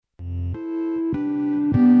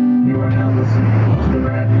now listening to the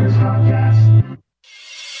Red News Podcast.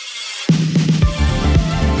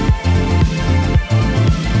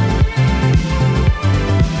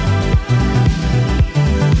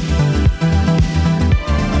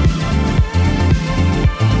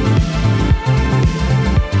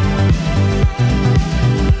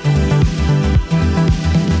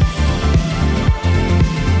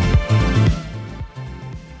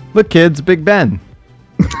 Look, kids, Big Ben.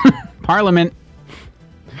 Parliament.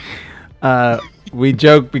 We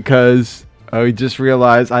joke because we just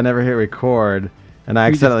realized I never hit record, and I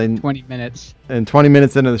accidentally 20 minutes. And 20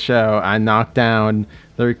 minutes into the show, I knocked down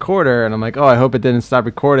the recorder, and I'm like, oh, I hope it didn't stop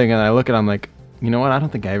recording. And I look at it, I'm like, you know what? I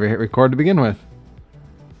don't think I ever hit record to begin with.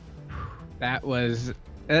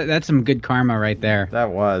 That's some good karma right there.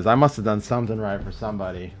 That was. I must have done something right for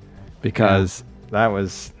somebody, because that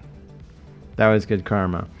was good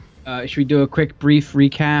karma. Should we do a quick, brief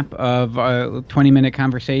recap of a 20-minute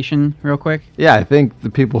conversation real quick? Yeah, I think the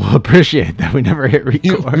people will appreciate that we never hit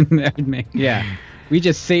record. Yeah. We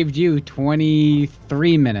just saved you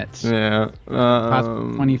 23 minutes. Yeah.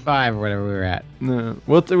 Possibly 25 or whatever we were at. No.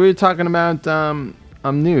 Well, we were talking about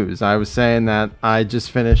news. I was saying that I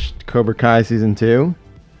just finished Cobra Kai Season 2.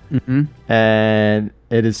 Mm-hmm. And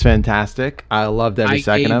it is fantastic. I loved every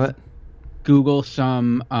second of it. Google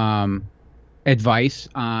some advice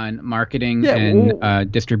on marketing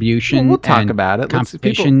and distribution. We'll talk about it.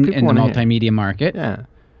 Competition people in the multimedia market.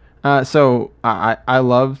 Yeah. So I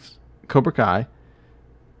loved Cobra Kai.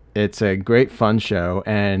 It's a great fun show,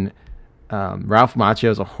 and Ralph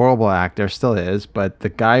Macchio is a horrible actor, still is, but the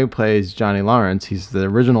guy who plays Johnny Lawrence, he's the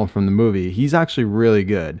original from the movie. He's actually really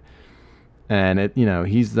good, and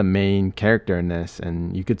he's the main character in this,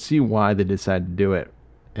 and you could see why they decided to do it,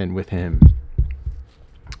 and with him.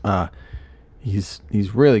 He's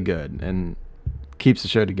really good and keeps the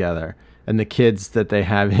show together. And the kids that they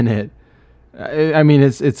have in it, I mean,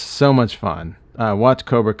 it's so much fun. Watch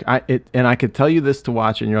Cobra Kai. And I could tell you this to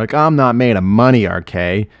watch, and you're like, I'm not made of money,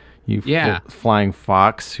 RK. You flying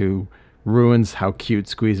fox who ruins how cute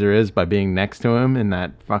Squeezer is by being next to him in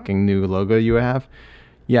that fucking new logo you have.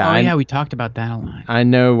 Yeah. We talked about that a lot. I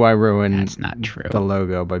know I ruined That's not true. The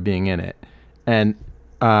logo by being in it. And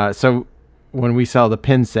so when we sell the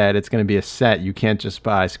pin set, it's going to be a set. You can't just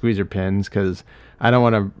buy Squeezer pins, because I don't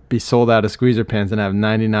want to be sold out of Squeezer pins and have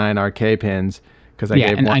 99 RK pins.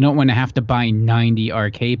 I don't want to have to buy 90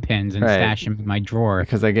 RK pins and stash them in my drawer.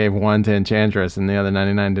 Because I gave one to Enchantress and the other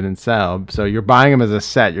 99 didn't sell. So you're buying them as a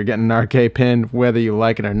set. You're getting an RK pin whether you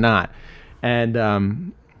like it or not.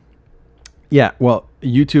 And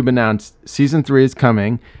YouTube announced Season 3 is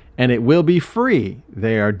coming, and it will be free.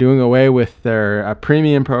 They are doing away with their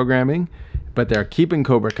premium programming, but they're keeping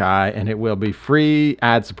Cobra Kai, and it will be free,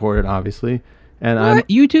 ad-supported, obviously. And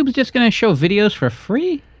YouTube's just going to show videos for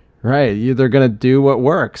free? Right. They're going to do what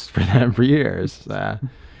works for them for years.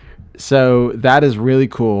 So that is really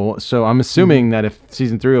cool. So I'm assuming that if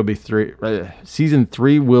Season 3 will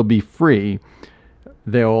be free,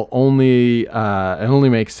 they'll only it only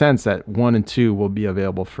makes sense that 1 and 2 will be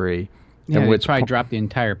available free. Yeah, they probably drop the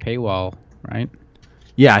entire paywall, right?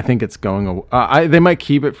 Yeah, I think it's going away. They might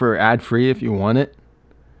keep it for ad-free if you want it.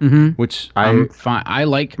 Mm-hmm. Which I'm fine. I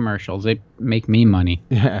like commercials. They make me money.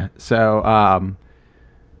 Yeah. So,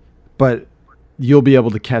 but you'll be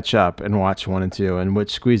able to catch up and watch 1 and 2. And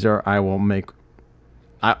which Squeezer I'll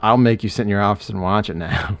make you sit in your office and watch it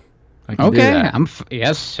now. I can do that.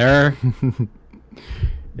 Yes, sir.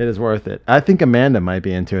 It is worth it. I think Amanda might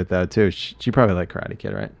be into it though too. She probably liked Karate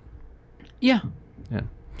Kid, right? Yeah. Yeah.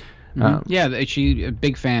 Mm-hmm. She's a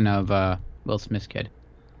big fan of Will Smith's kid.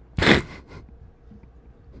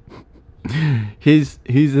 He's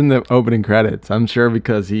in the opening credits, I'm sure,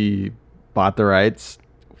 because he bought the rights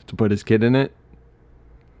to put his kid in it.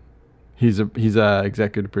 He's a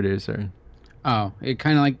executive producer. Oh, it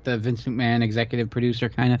kind of like the Vince McMahon executive producer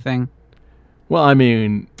kind of thing. Well, I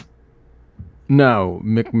mean, no,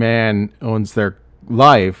 McMahon owns their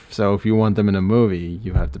life, so if you want them in a movie,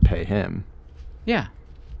 you have to pay him. Yeah.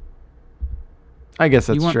 I guess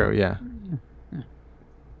that's true, yeah.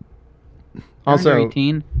 Also,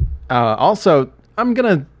 18. Also, I'm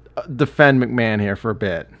going to defend McMahon here for a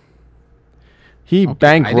bit. He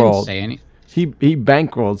bankrolled. I didn't say any. He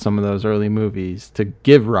bankrolled some of those early movies to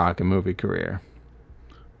give Rock a movie career.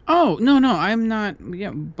 Oh, no, I'm not.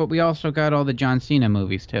 Yeah, but we also got all the John Cena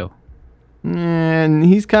movies, too. And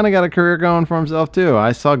he's kind of got a career going for himself, too.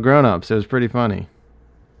 I saw Grown Ups. It was pretty funny.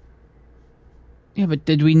 Yeah, but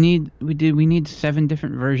did we need 7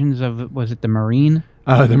 different versions of, was it the Marine?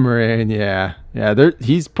 Oh, the Marine, yeah. Yeah,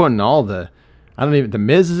 he's putting all the, the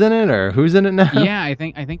Miz is in it, or who's in it now? Yeah, I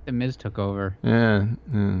think the Miz took over. Yeah.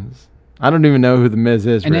 I don't even know who the Miz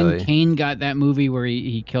is, And really. then Kane got that movie where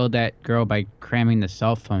he killed that girl by cramming the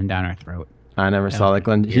cell phone down her throat. I never That saw was that.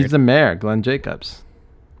 Glenn. weird. He's the mayor, Glenn Jacobs.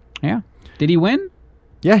 Yeah. Did he win?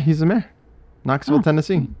 Yeah, he's the mayor. Knoxville, Oh.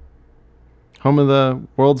 Tennessee. Home of the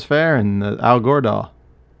World's Fair and the Al Gore doll.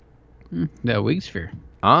 The Wig Sphere.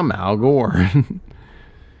 I'm Al Gore.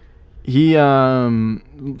 He from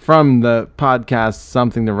the podcast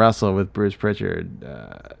Something to Wrestle with Bruce Pritchard,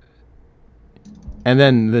 and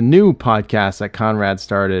then the new podcast that Conrad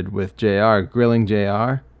started with JR, Grilling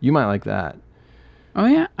JR. You might like that. Oh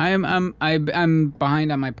yeah, I'm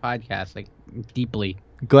behind on my podcast, like deeply.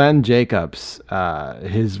 Glenn Jacobs,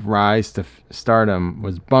 his rise to stardom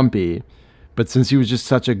was bumpy, but since he was just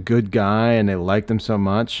such a good guy and they liked him so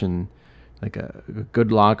much and like a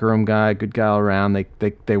good locker room guy, good guy all around,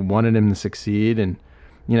 they wanted him to succeed, and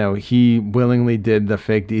he willingly did the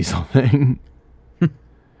fake Diesel thing.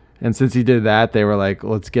 And since he did that, they were like,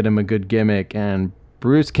 let's get him a good gimmick. And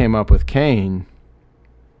Bruce came up with Kane,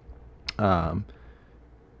 because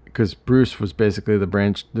Bruce was basically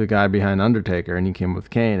the guy behind Undertaker, and he came with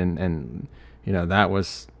Kane, and that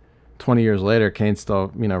was 20 years later. Kane's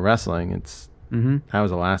still wrestling. That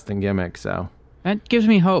was a lasting gimmick. So That gives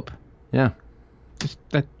me hope. yeah, Just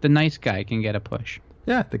that the nice guy can get a push.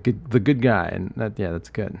 yeah, the good guy, and that's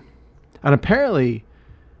good. And apparently,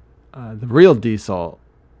 the real Diesel,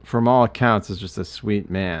 from all accounts, is just a sweet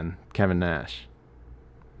man, Kevin Nash.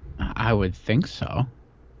 I would think so.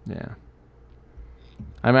 Yeah.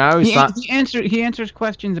 I mean, I always thought. He answers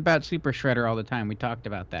questions about Super Shredder all the time. We talked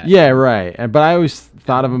about that. Yeah, right. But I always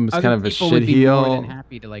thought of him as Other kind of a people shit would be more heel. than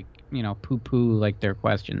happy to poo-poo like their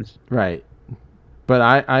questions. Right. But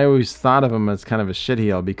I always thought of him as kind of a shit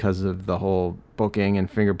heel because of the whole booking and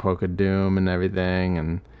finger poke of doom and everything,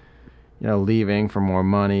 and leaving for more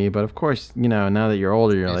money. But of course, now that you're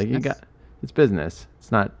older, you're like, it's business.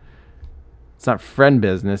 It's not friend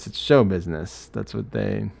business. It's show business. That's what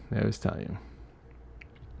they always tell you.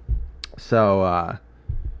 So,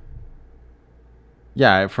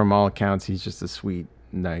 yeah, from all accounts, he's just a sweet,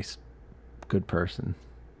 nice, good person.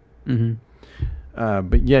 Mm-hmm.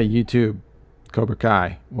 But yeah, YouTube, Cobra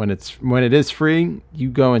Kai. When it is free, you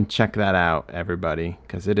go and check that out, everybody,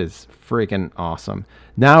 because it is freaking awesome.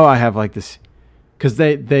 Now I have like this, because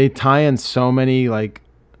they tie in so many like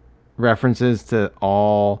references to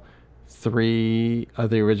all 3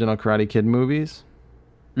 of the original Karate Kid movies.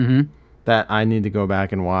 Mm-hmm. That I need to go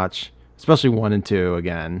back and watch, especially 1 and 2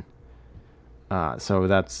 again. So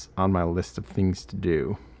that's on my list of things to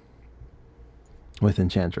do with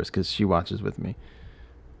Enchantress, because she watches with me.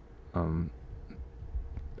 And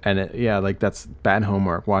that's bad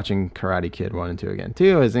homework, watching Karate Kid 1 and 2 again.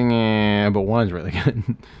 2 is, but 1's really good.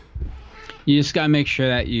 You just gotta make sure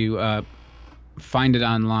that you find it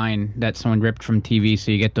online that someone ripped from TV,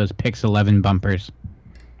 so you get those Pix 11 bumpers.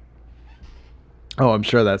 Oh, I'm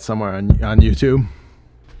sure that's somewhere on YouTube.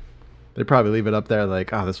 They probably leave it up there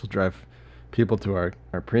like, oh, this will drive people to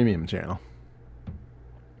our premium channel.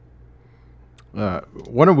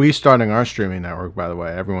 When are we starting our streaming network, by the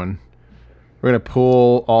way, everyone? We're going to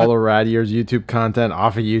pull all of Rad Year's YouTube content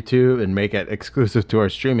off of YouTube and make it exclusive to our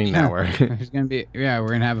streaming network. There's gonna be we're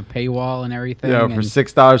gonna have a paywall and everything. For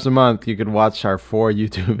 $6 a month, you could watch our 4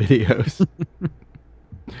 YouTube videos.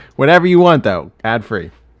 Whatever you want, though, ad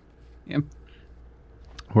free. Yep.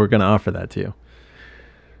 We're going to offer that to you.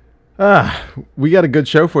 We got a good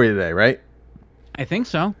show for you today, right? I think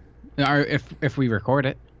so. Or if we record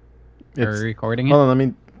it. Are we recording it? Hold on, let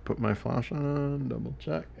me put my flash on, double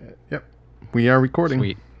check. Yep. We are recording.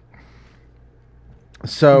 Sweet.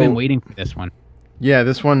 So I've been waiting for this one. Yeah,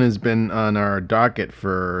 this one has been on our docket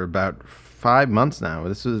for about 5 months now.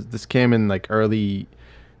 This came in like early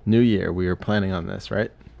New Year. We were planning on this,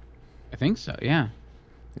 right? I think so, yeah.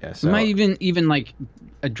 Yeah, so We might even like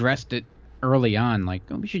addressed it early on, like,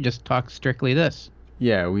 we should just talk strictly this.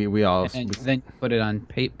 yeah, we all And then put it on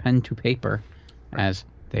pen to paper, as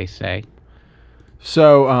they say.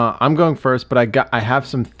 So I'm going first, but I have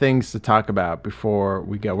some things to talk about before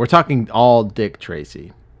we go. We're talking all Dick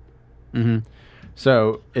Tracy. Mm-hmm.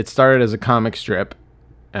 So it started as a comic strip,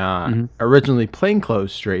 originally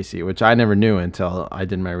Plainclothes Tracy, which I never knew until I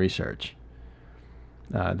did my research.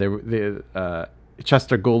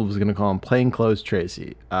 Chester Gould was going to call him Plainclothes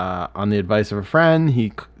Tracy. On the advice of a friend,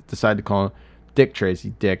 he decided to call him Dick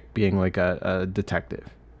Tracy. Dick being like a detective.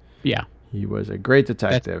 Yeah. He was a great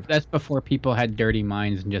detective. That's before people had dirty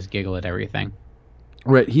minds and just giggle at everything.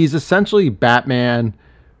 Right. He's essentially Batman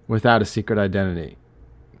without a secret identity,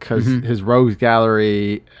 because his rogues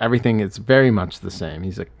gallery, everything is very much the same.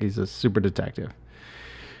 He's a super detective.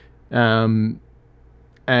 And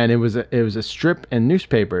and it was a strip in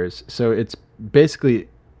newspapers. So it's basically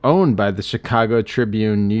owned by the Chicago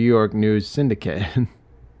Tribune, New York News Syndicate.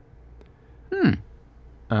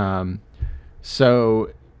 So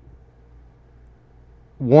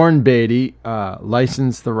Warren Beatty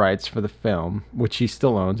licensed the rights for the film, which he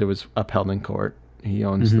still owns. It was upheld in court. He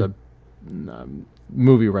owns the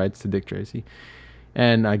movie rights to Dick Tracy.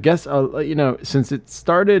 And I guess, since it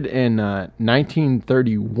started in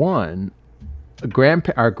 1931,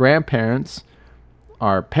 our grandparents,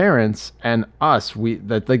 our parents, and us,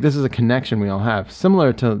 this is a connection we all have,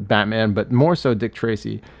 similar to Batman, but more so Dick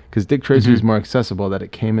Tracy, because Dick Tracy is more accessible that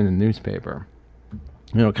it came in the newspaper.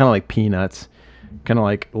 Kind of like Peanuts, kind of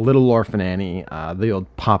like Little Orphan Annie, the old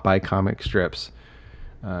Popeye comic strips.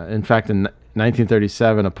 In fact, in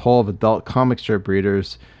 1937, a poll of adult comic strip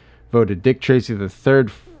readers voted Dick Tracy the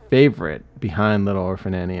third favorite behind Little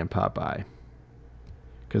Orphan Annie and Popeye.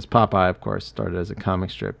 Because Popeye, of course, started as a comic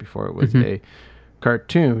strip before it was a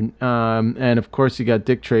cartoon. And, of course, you got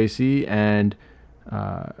Dick Tracy and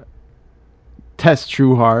Tess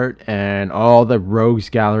Trueheart and all the rogues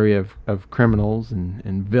gallery of criminals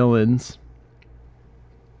and villains.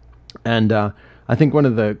 And I think one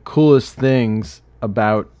of the coolest things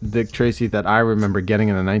about Dick Tracy that I remember getting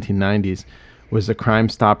in the 1990s was the Crime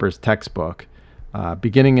Stoppers textbook.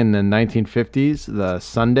 Beginning in the 1950s, the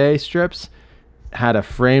Sunday strips had a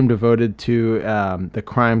frame devoted to the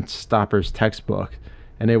Crime Stoppers textbook,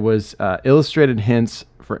 and it was illustrated hints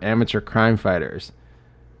for amateur crime fighters.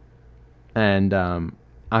 And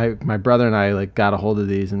my brother and I got a hold of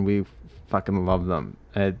these, and we fucking love them.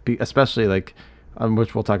 Especially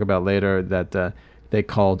which we'll talk about later, that they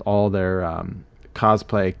called all their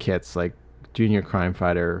cosplay kits junior crime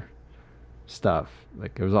fighter stuff.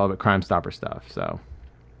 It was all about Crime Stopper stuff. So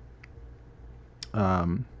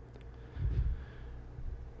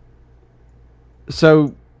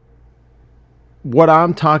so what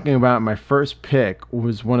I'm talking about, my first pick,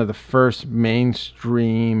 was one of the first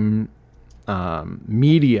mainstream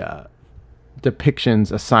media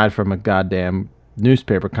depictions, aside from a goddamn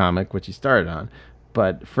newspaper comic, which he started on,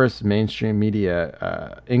 but first mainstream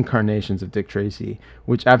media incarnations of Dick Tracy,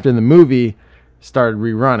 which after the movie started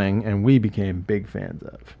rerunning and we became big fans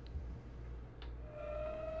of.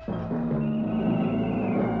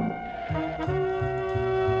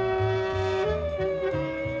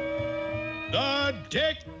 The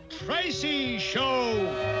Dick Tracy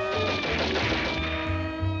Show.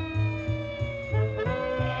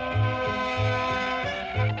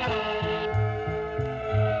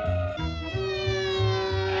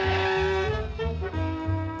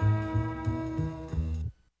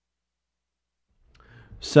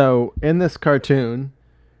 So in this cartoon,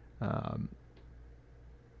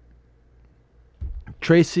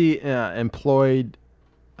 Tracy employed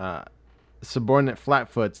subordinate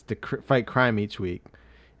flatfoots to fight crime each week.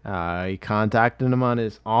 He contacted him on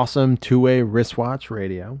his awesome two-way wristwatch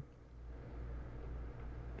radio,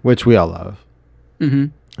 which we all love.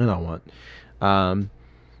 And I want.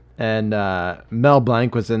 And Mel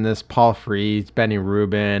Blanc was in this, Paul Frees, Benny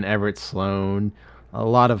Rubin, Everett Sloan, a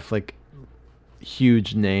lot of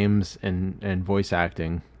huge names and voice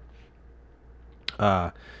acting.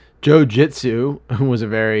 Joe Jitsu, who was a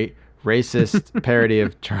very racist parody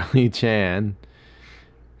of Charlie Chan,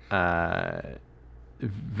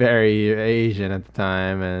 very Asian at the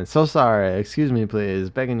time, and so sorry, excuse me please,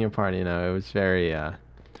 begging your pardon. It was very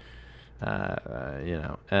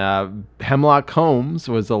Hemlock Holmes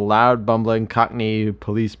was a loud bumbling Cockney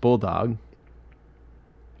police bulldog.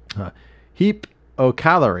 Heap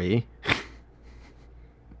O'Calorie.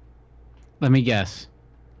 Let me guess.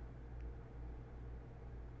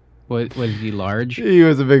 Was he large? He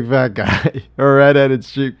was a big fat guy. A red-headed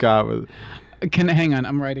street cop. Hang on,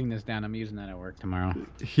 I'm writing this down. I'm using that at work tomorrow.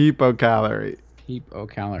 Heap O'Calorie. Heap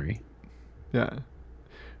O'Calorie. Yeah.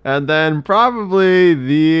 And then probably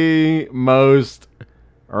the most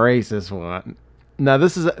racist one. Now,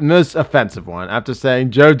 this is the most offensive one. After saying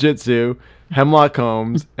Joe Jitsu, Hemlock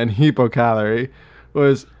Holmes, and Heap O'Calorie,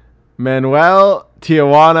 was Manuel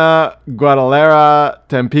Tijuana Guadalera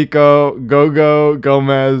Tampico Gogo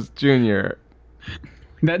Gomez Jr.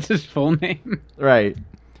 That's his full name? Right.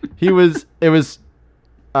 It was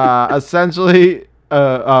essentially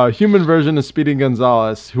a human version of Speedy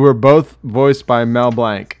Gonzales, who were both voiced by Mel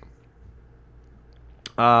Blanc.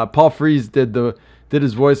 Paul Frees did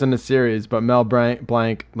his voice in the series, but Mel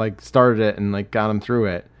Blanc started it and got him through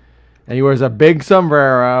it. And he wears a big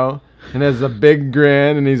sombrero and has a big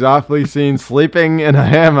grin, and he's awfully seen sleeping in a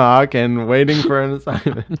hammock and waiting for an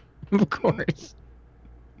assignment. Of course.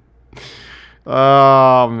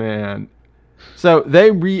 Oh man. So they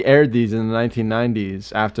re-aired these in the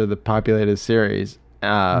 1990s after the populated series,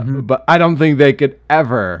 but I don't think they could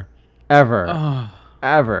ever Oh,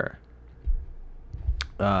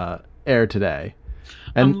 air today.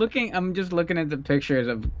 I'm just looking at the pictures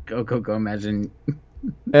of Coco Gomez and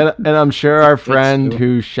And I'm sure our friend too.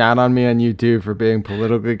 who shat on me on YouTube for being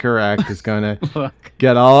politically correct is going to look.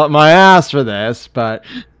 get all up my ass for this, but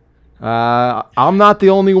I'm not the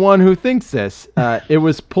only one who thinks this. It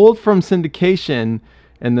was pulled from syndication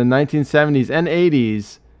in the 1970s and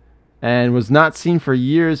 80s and was not seen for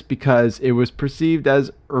years because it was perceived as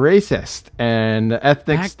racist and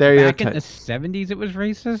ethnic stereotype. Back in the 70s, it was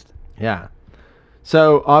racist. Yeah.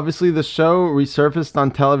 So, obviously, the show resurfaced on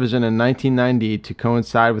television in 1990 to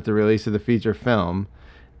coincide with the release of the feature film,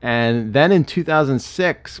 and then in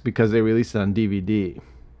 2006 because they released it on DVD.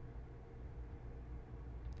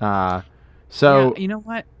 Yeah, So, you know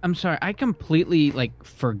what? I'm sorry. I completely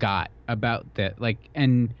forgot about that.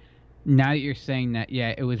 And now that you're saying that,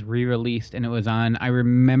 yeah, it was re-released and it was on. I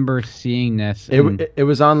remember seeing this. it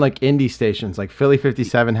was on like indie stations, like Philly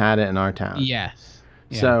 57 had it in our town. Yes.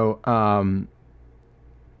 Yeah. So,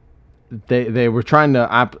 they were trying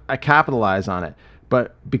to capitalize on it,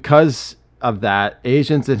 but because of that,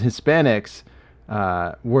 Asians and Hispanics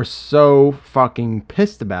were so fucking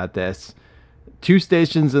pissed about this. 2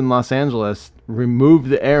 stations in Los Angeles removed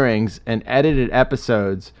the airings, and edited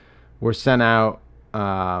episodes were sent out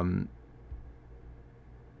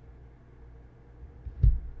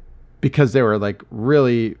because they were like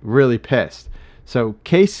really, really pissed. So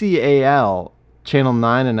KCAL Channel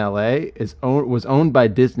 9 in LA was owned by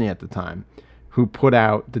Disney at the time, who put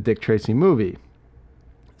out the Dick Tracy movie.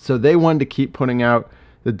 So they wanted to keep putting out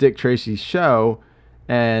the Dick Tracy show,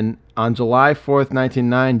 and on July 4th,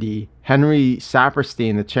 1990, Henry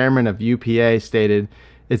Saperstein, the chairman of UPA, stated,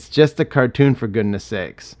 "It's just a cartoon, for goodness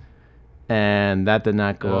sakes." And that did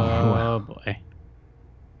not go over well. Oh boy.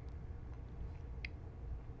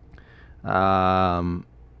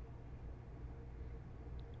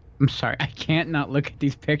 I'm sorry. I can't not look at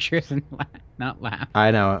these pictures and not laugh.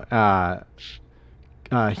 I know.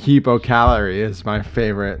 Hypocalorie is my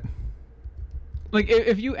favorite.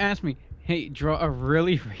 If you ask me, hey, draw a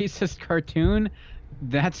really racist cartoon,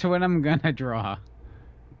 that's what I'm gonna draw.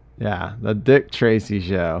 Yeah, the Dick Tracy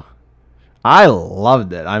show. I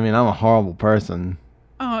loved it. I mean, I'm a horrible person.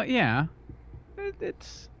 Oh yeah,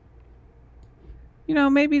 it's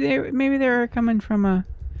maybe they were coming from a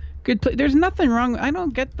good place. There's nothing wrong. I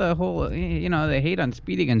don't get the whole the hate on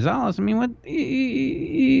Speedy Gonzalez. I mean, what?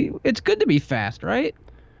 It's good to be fast, right?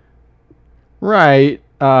 Right.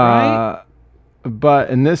 Right? But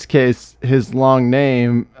in this case, his long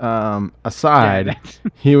name aside, Yeah,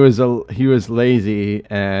 he was lazy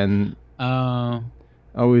and Oh.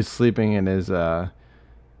 always sleeping in his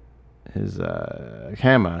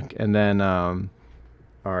hammock. And then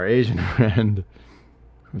our Asian friend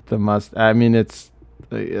with the I mean, it's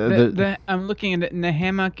I'm looking at it, and the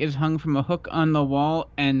hammock is hung from a hook on the wall,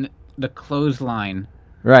 and the clothesline.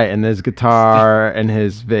 right, and his guitar and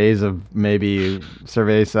his vase of maybe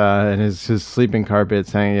cerveza and his sleeping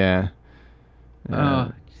carpets hanging. Yeah.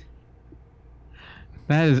 Oh,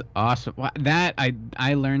 that is awesome. That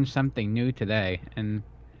I learned something new today, and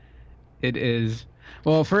it is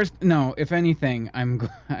first, no, if anything,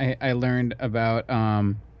 I learned about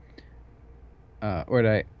where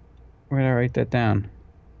did I write that down?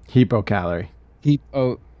 Hypocalorie.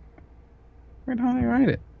 Where did I write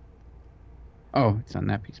it? Oh, it's on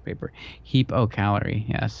that piece of paper. Hypocalorie,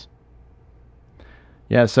 yes.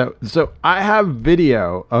 Yeah, so I have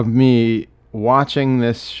video of me watching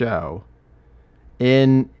this show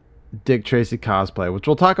in Dick Tracy cosplay, which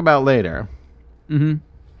we'll talk about later. Mm-hmm.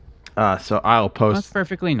 So I'll post That's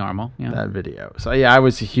perfectly normal. Yeah. that video. So yeah, I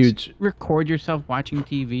was a huge. Record yourself watching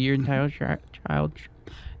TV your entire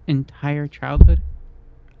childhood.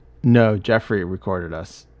 No, Jeffrey recorded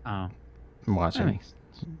us Oh, watching. that makes sense.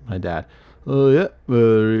 My dad. Oh yeah,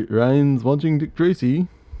 Ryan's watching Dick Tracy.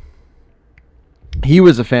 He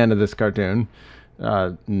was a fan of this cartoon,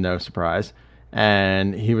 no surprise,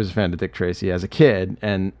 and he was a fan of Dick Tracy as a kid,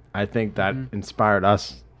 and I think that inspired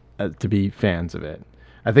us to be fans of it.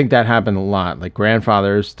 I think that happened a lot, like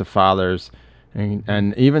grandfathers to fathers,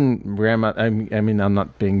 and even grandma. I mean, I'm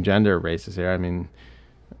not being gender racist here. I mean,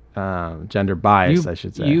 gender bias, I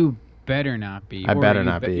should say. You better not be. I better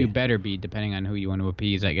not be. You better be, depending on who you want to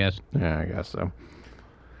appease, I guess. Yeah, I guess so.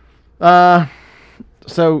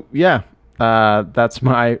 So yeah, that's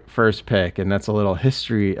my first pick, and that's a little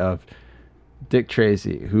history of Dick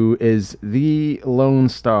Tracy, who is the lone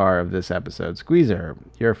star of this episode. Squeezer,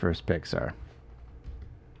 your first pick, sir.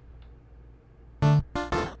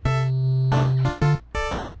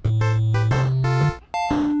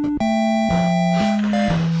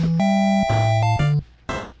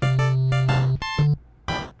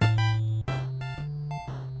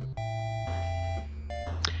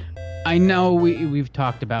 I know we've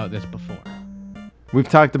talked about this before. We've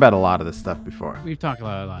talked about a lot of this stuff before. We've talked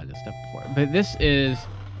about a lot of this stuff before, but this is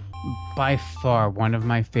by far one of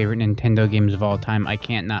my favorite Nintendo games of all time. I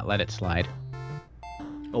can't not let it slide.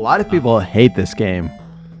 A lot of people hate this game.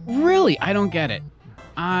 Really, I don't get it.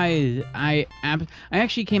 I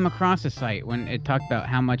actually came across a site when it talked about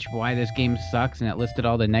why this game sucks, and it listed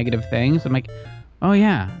all the negative things. I'm like, oh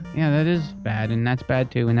yeah, that is bad, and that's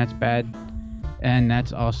bad too, and that's bad, and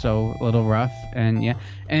that's also a little rough, and yeah,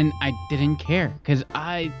 and I didn't care because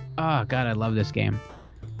oh god, I love this game.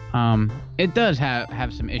 It does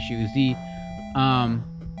have some issues.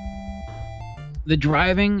 The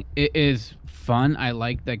driving is fun. I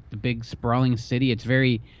like the big sprawling city. It's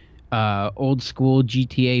very old school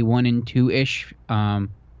GTA 1 and 2 ish.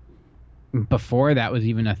 Before that was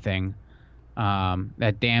even a thing.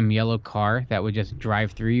 That damn yellow car that would just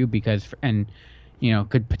drive through you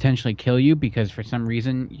could potentially kill you because for some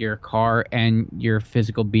reason your car and your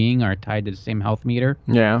physical being are tied to the same health meter.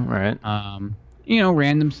 Yeah, right.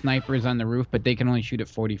 Random snipers on the roof, but they can only shoot at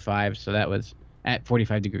 45, so that was at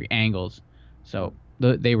 45-degree angles. So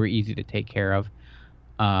they were easy to take care of.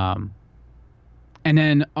 And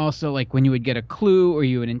then also, like, when you would get a clue or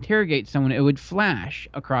you would interrogate someone, it would flash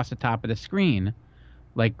across the top of the screen,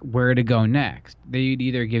 like, where to go next. They'd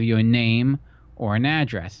either give you a name or an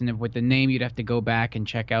address. And with the name, you'd have to go back and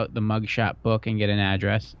check out the mugshot book and get an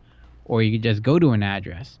address. Or you could just go to an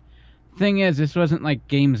address. Thing is, this wasn't like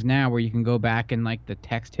games now where you can go back in, like, the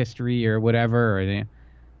text history or whatever,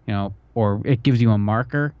 or it gives you a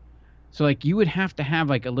marker. So, like, you would have to have,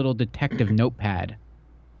 like, a little detective notepad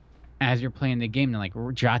as you're playing the game to, like,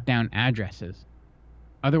 jot down addresses.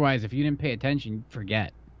 Otherwise, if you didn't pay attention,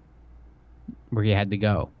 forget where you had to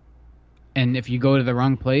go. And if you go to the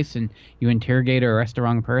wrong place and you interrogate or arrest the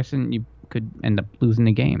wrong person, you could end up losing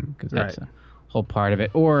the game because that's a whole part of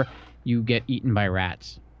it. Or you get eaten by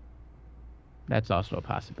rats. That's also a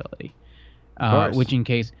possibility. Which, in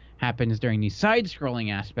case, happens during the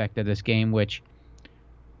side-scrolling aspect of this game, which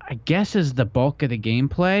I guess is the bulk of the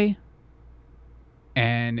gameplay,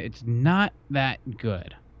 and it's not that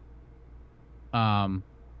good.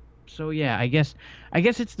 So yeah, I guess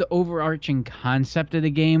it's the overarching concept of the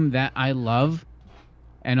game that I love,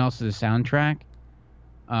 and also the soundtrack.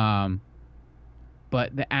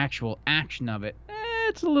 But the actual action of it,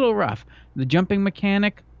 it's a little rough. The jumping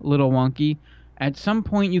mechanic, a little wonky. At some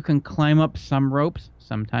point, you can climb up some ropes.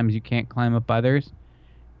 Sometimes you can't climb up others.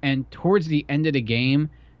 And towards the end of the game,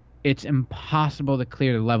 it's impossible to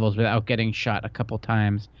clear the levels without getting shot a couple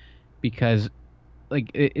times, because, like,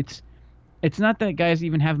 it's not that guys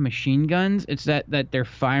even have machine guns. It's that they're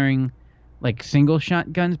firing, like, single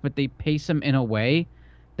shot guns, but they pace them in a way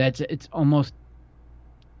it's almost,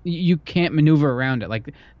 you can't maneuver around it.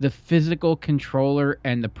 Like, the physical controller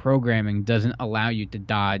and the programming doesn't allow you to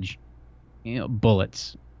dodge,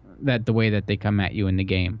 bullets the way that they come at you in the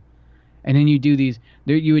game. And then you do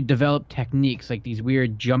you would develop techniques like these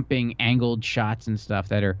weird jumping angled shots and stuff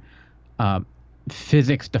that are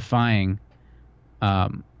physics defying,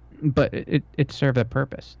 but it served a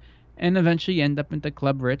purpose. And eventually you end up into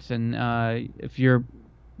Club Ritz, and if you're,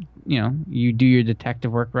 you do your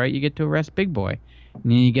detective work right, you get to arrest Big Boy, and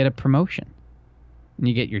then you get a promotion, and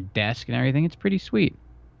you get your desk and everything. It's pretty sweet.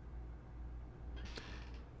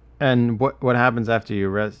 And what happens after you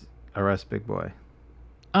arrest Big Boy?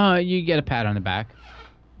 You get a pat on the back.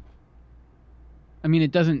 I mean,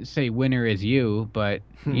 it doesn't say winner is you, but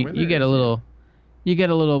you get a little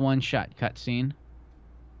one-shot cutscene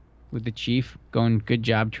with the chief going, "Good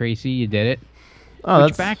job, Tracy, you did it." Oh,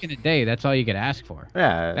 Which back in the day, that's all you could ask for.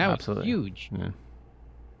 Yeah, that absolutely. was huge. Yeah.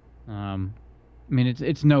 I mean,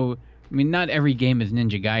 it's no. I mean, not every game is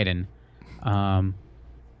Ninja Gaiden,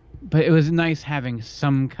 but it was nice having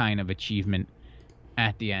some kind of achievement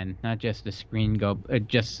at the end, not just the screen go.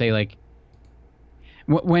 Just say, like,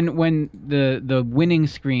 when the winning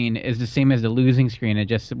screen is the same as the losing screen, it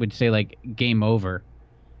just would say, like, game over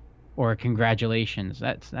or congratulations.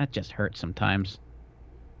 That just hurts sometimes.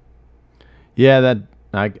 Yeah, that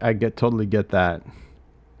I totally get that.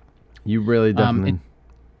 You really definitely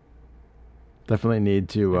need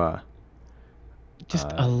to just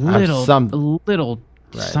a little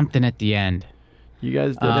something at the end. You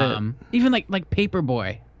guys did it. Even like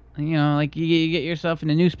Paperboy, like you get yourself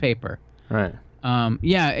in a newspaper. Right.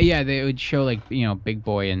 Yeah, they would show, like, Big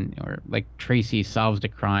Boy or like Tracy solves the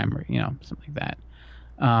crime, or something like that.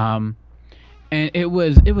 And it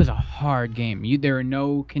was a hard game. There were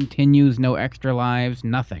no continues, no extra lives,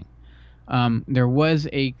 nothing. There was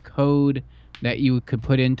a code that you could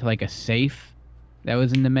put into, like, a safe that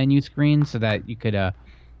was in the menu screen, so that you could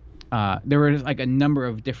there was like a number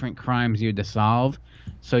of different crimes you had to solve.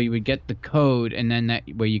 So you would get the code, and then that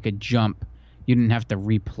way you could jump. You didn't have to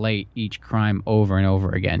replay each crime over and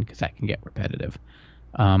over again because that can get repetitive.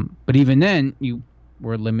 But even then, you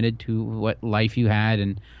were limited to what life you had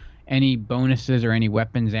and any bonuses or any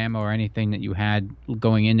weapons, ammo, or anything that you had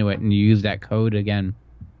going into it, and you use that code again.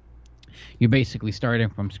 You're basically starting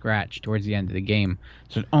from scratch towards the end of the game,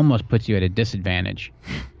 so it almost puts you at a disadvantage.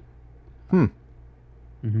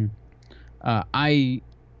 Mm-hmm.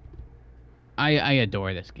 I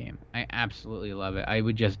adore this game. I absolutely love it. I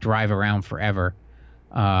would just drive around forever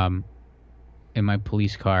in my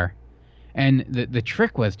police car. And the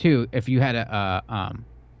trick was, too, if you had a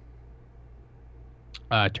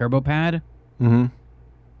turbo pad,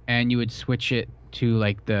 and you would switch it to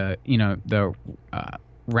like the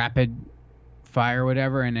rapid fire or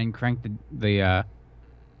whatever, and then crank the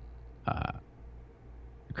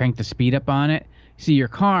speed up on it. See, your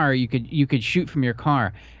car, you could shoot from your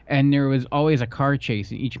car, and there was always a car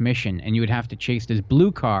chase in each mission, and you would have to chase this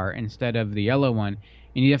blue car instead of the yellow one,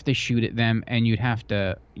 and you'd have to shoot at them, and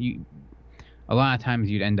a lot of times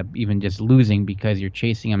you'd end up even just losing because you're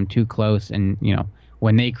chasing them too close, and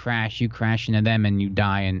when they crash, you crash into them and you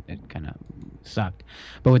die, and it kind of sucked.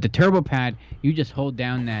 But with the turbo pad, you just hold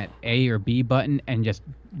down that A or B button and just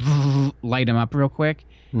light them up real quick,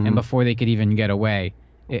 and before they could even get away,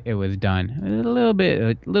 it was done. A little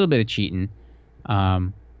bit of cheating,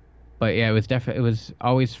 but yeah, it was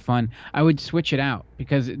always fun. I would switch it out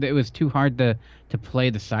because it was too hard to play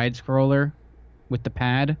the side scroller with the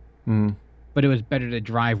pad, but it was better to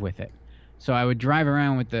drive with it. So I would drive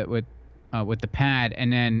around with the pad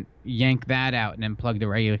and then yank that out and then plug the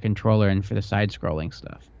regular controller in for the side scrolling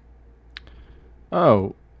stuff.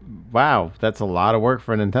 Oh, wow, that's a lot of work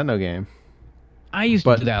for a Nintendo game. I used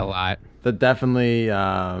to do that a lot. That definitely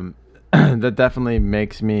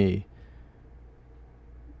makes me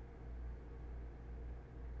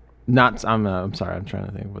not. I'm sorry. I'm trying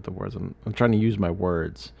to think what the words. I'm trying to use my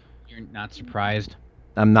words. You're not surprised?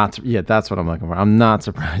 I'm not. Yeah, that's what I'm looking for. I'm not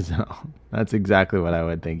surprised at all. That's exactly what I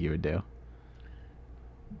would think you would do.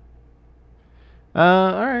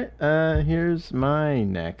 All right. Here's my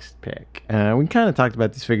next pick. We kind of talked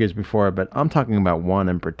about these figures before, but I'm talking about one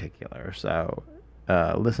in particular. So,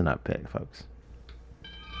 listen up, folks.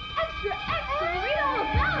 Extra, extra, read all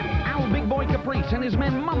about it. Al Big Boy Caprice and his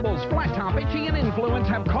men Mumbles, Flat Top, Itchy, and Influence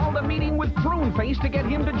have called a meeting with Pruneface to get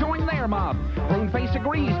him to join their mob. Pruneface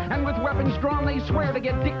agrees, and with weapons drawn, they swear to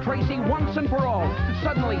get Dick Tracy once and for all.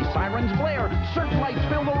 Suddenly, sirens blare, searchlights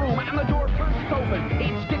fill the room, and the door bursts open.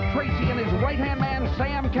 It's Dick Tracy and his right-hand man,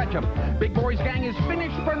 Sam Ketchum. Big Boy's gang is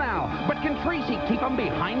finished for now, but can Tracy keep them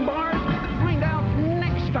behind bars? Find out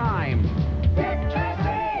next time. Dick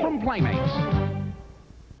Tracy! From Playmates.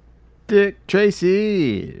 Dick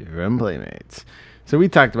Tracy from Playmates. So we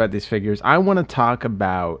talked about these figures. I want to talk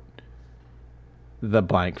about the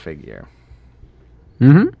blank figure.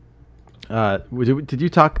 Did you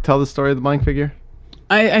tell the story of the blank figure?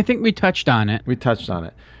 I think we touched on it. We touched on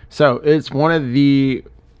it. So it's one of the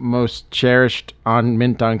most cherished on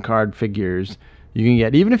mint on card figures you can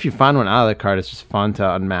get. Even if you find one out of the card, it's just fun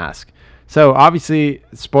to unmask. So obviously,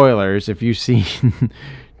 spoilers, if you've seen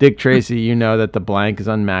Dick Tracy, you know that the blank is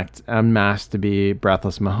unmasked to be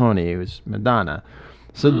Breathless Mahoney, who's Madonna.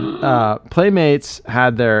 So Playmates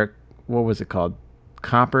had their, what was it called?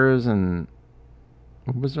 Coppers and,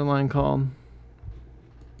 what was their line called?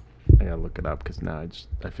 I gotta look it up because now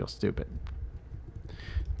I feel stupid.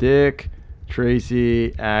 Dick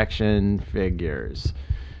Tracy action figures.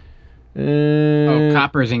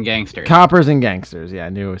 Coppers and Gangsters. Coppers and Gangsters. Yeah, I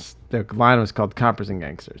knew the line was called Coppers and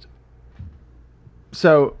Gangsters.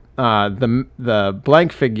 So the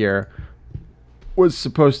blank figure was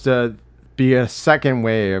supposed to be a second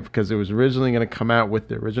wave because it was originally going to come out with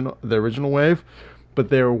the original wave, but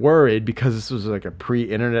they were worried because this was like a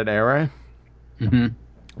pre-internet era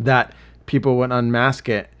that people would unmask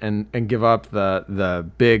it and give up the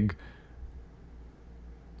big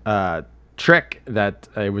trick that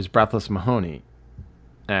it was Breathless Mahoney,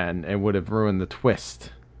 and it would have ruined the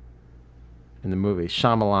twist in the movie,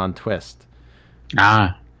 Shyamalan twist.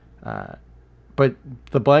 But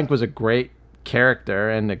the blank was a great character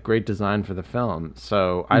and a great design for the film,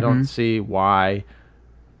 so I don't see why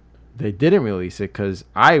they didn't release it, because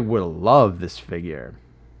I would love this figure.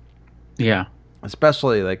 Yeah.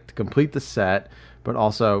 Especially like to complete the set, but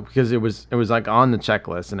also because it was like on the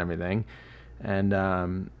checklist and everything. And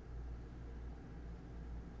and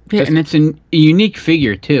it's a unique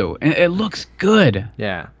figure too. And it looks good.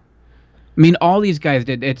 Yeah. I mean, all these guys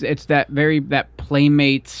did. It's that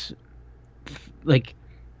Playmates, like,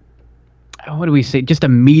 what do we say? Just a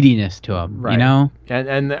meatiness to them, Right. you know?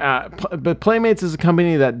 But Playmates is a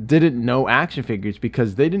company that didn't know action figures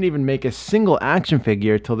because they didn't even make a single action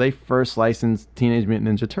figure till they first licensed Teenage Mutant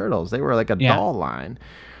Ninja Turtles. They were like a doll line.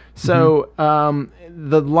 So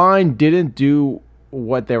the line didn't do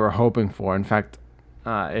what they were hoping for. In fact,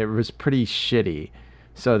 it was pretty shitty.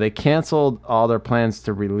 So they canceled all their plans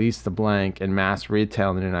to release the blank in mass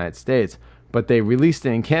retail in the United States. But they released it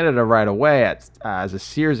in Canada right away as a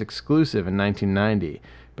Sears exclusive in 1990.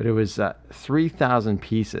 But it was 3,000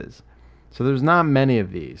 pieces. So there's not many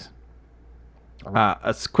of these.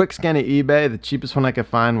 A quick scan of eBay, the cheapest one I could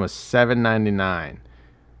find was $7.99.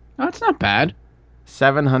 Oh, that's not bad.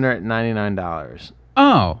 $799.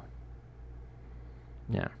 Oh.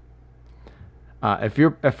 Yeah.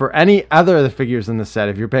 If for any other of the figures in the set,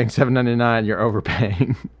 if you're paying $7.99, you're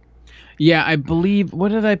overpaying. Yeah, I believe.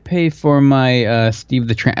 What did I pay for my Steve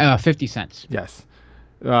the Tramp? 50 cents. Yes.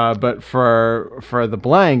 But for the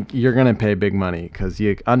blank, you're gonna pay big money because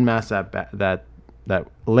you unmask that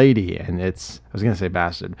lady, and I was gonna say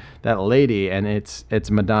bastard, that lady, and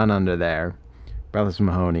it's Madonna under there, Brothers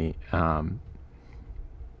Mahoney.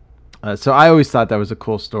 So I always thought that was a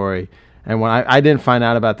cool story, and when I didn't find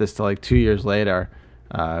out about this till like 2 years later,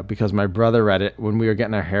 because my brother read it when we were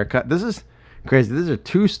getting our haircut. This is crazy. These are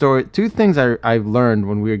two things I've learned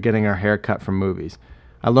when we were getting our haircut from movies.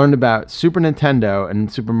 I learned about Super Nintendo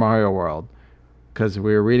and Super Mario World because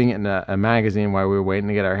we were reading it in a magazine while we were waiting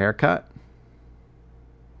to get our haircut.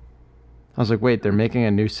 I was like, wait, they're making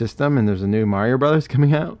a new system and there's a new Mario Brothers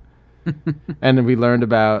coming out? And then we learned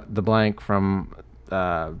about the blank from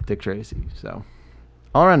Dick Tracy. So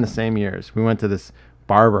all around the same years. We went to this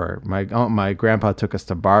barber. My grandpa took us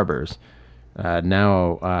to barbers.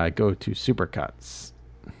 Now I go to Supercuts.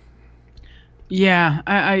 Yeah,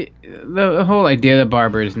 the whole idea of the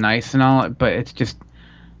barber is nice and all, but it's just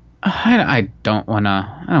I don't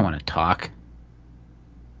wanna talk.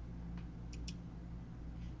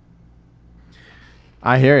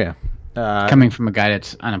 I hear you. Coming from a guy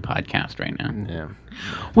that's on a podcast right now. Yeah.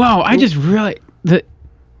 Wow, I just really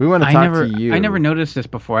we want to talk to you. I never noticed this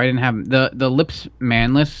before. I didn't have the Lips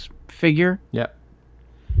Manless figure. Yep.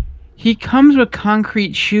 He comes with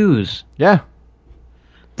concrete shoes. Yeah.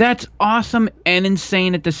 That's awesome and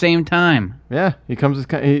insane at the same time. Yeah, he's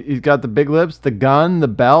got the big lips, the gun, the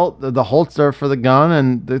belt, the holster for the gun,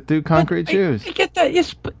 and the two concrete shoes. I get that,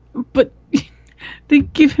 yes, but they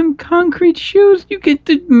give him concrete shoes. You get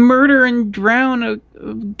to murder and drown a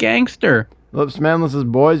gangster. Lips Manless's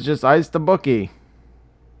boys just iced the bookie.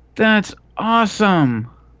 That's awesome.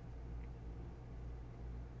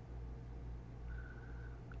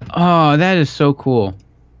 Oh, that is so cool.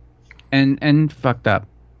 And fucked up.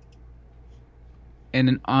 In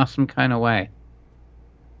an awesome kind of way.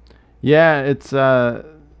 Yeah, it's I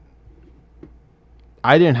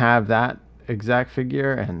didn't have that exact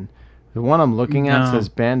figure, and the one I'm looking at says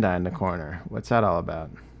Bandai in the corner. What's that all about?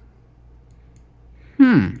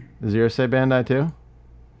 Does yours say Bandai too?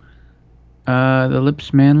 The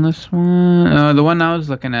Lips Manless one. The one I was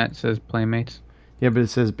looking at says Playmates. Yeah, but it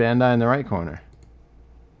says Bandai in the right corner.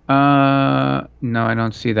 No, I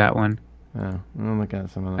don't see that one. Oh, I'm looking at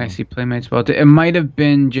some of them. I see Playmates. Well, it might have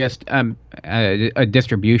been just a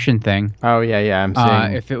distribution thing. Oh yeah, I'm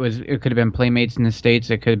seeing. If it could have been Playmates in the States.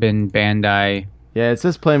 It could have been Bandai. Yeah, it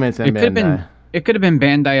says Playmates and Bandai. It could have been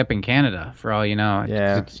Bandai up in Canada, for all you know.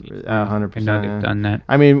 Yeah, 100%. I know they've done that.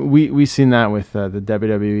 I mean, we seen that with the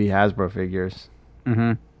WWE Hasbro figures.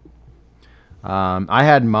 Mm-hmm. I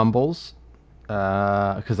had Mumbles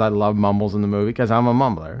because I love Mumbles in the movie because I'm a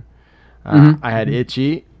mumbler. I had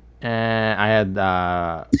Itchy, and I had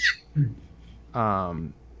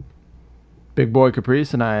Big Boy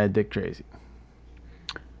Caprice, and I had Dick Tracy.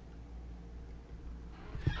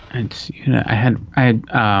 I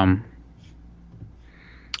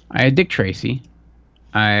had Dick Tracy.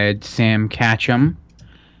 I had Sam Catchem.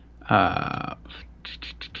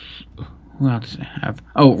 Who else did I have?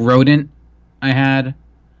 Oh, Rodent. I had,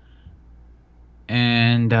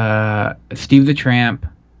 and Steve the Tramp.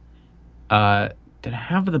 Did I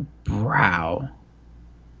have the Brow?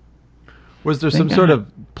 Was there some sort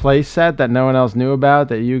of play set that no one else knew about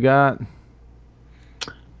that you got?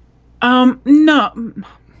 No.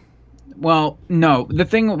 Well, no. The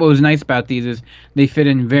thing that was nice about these is they fit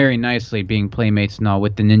in very nicely, being Playmates and all,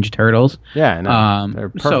 with the Ninja Turtles. Yeah, no, they're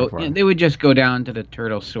perfect so for them. they would just go down to the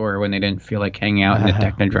turtle store when they didn't feel like hanging out in the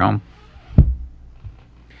Technodrome.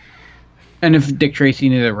 And if Dick Tracy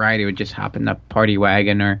needed a ride, he would just hop in the party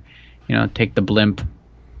wagon or, take the blimp.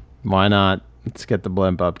 Why not? Let's get the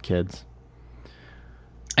blimp up, kids.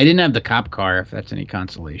 I didn't have the cop car, if that's any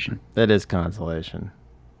consolation. That is consolation.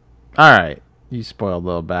 All right. You spoiled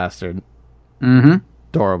little bastard. Mm-hmm.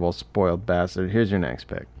 Adorable spoiled bastard. Here's your next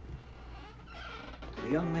pick.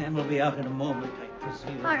 The young man will be out in a moment, I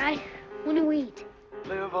presume. All right. When do we eat?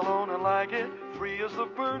 Live alone and like it, free as the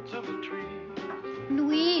birds of the tree. When do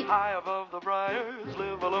we eat? High above the briars,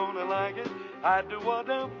 live alone and like it, I do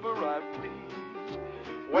whatever I please.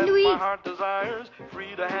 When When do we my eat? heart desires,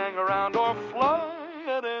 free to hang around or fly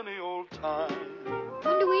at any old time.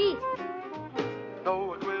 When do we eat?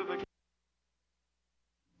 No equivocation.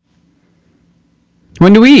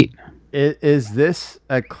 When do we eat? Is this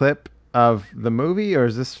a clip of the movie, or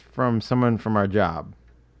is this from someone from our job?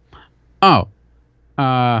 Oh.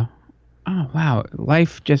 Oh, wow.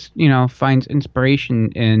 Life just, finds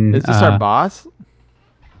inspiration in... Is this our boss?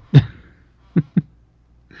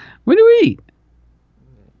 When do we eat?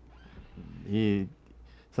 He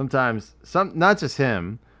sometimes, not just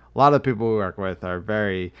him, a lot of people we work with are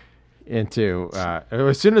very into,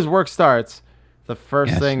 as soon as work starts, the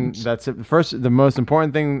first thing the most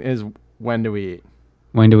important thing is, when do we eat?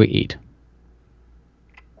 When do we eat?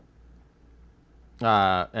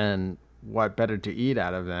 And what better to eat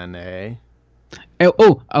out of than I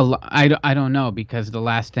don't know, because the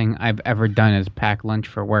last thing I've ever done is pack lunch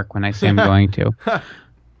for work when I say I'm going to.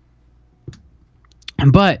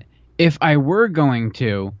 But if I were going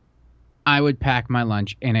to, I would pack my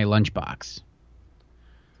lunch in a lunchbox.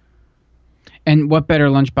 And what better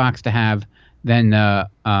lunchbox to have than the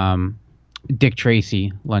Dick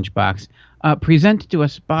Tracy lunchbox, presented to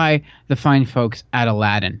us by the fine folks at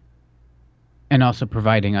Aladdin, and also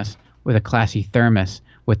providing us with a classy thermos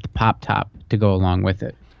with the pop top to go along with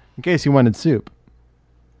it. in case you wanted soup.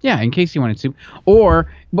 Yeah, in case you wanted soup, or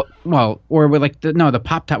with the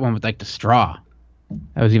pop top one with like the straw.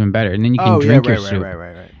 That was even better, and then you can drink your soup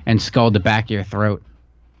Right. and scald the back of your throat.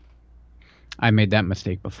 I made that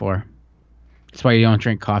mistake before. That's why you don't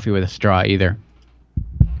drink coffee with a straw either.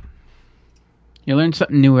 You learn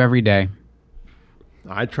something new every day.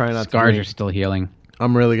 I try not Scars to are still healing.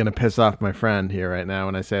 I'm really going to piss off my friend here right now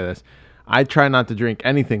when I say this. I try not to drink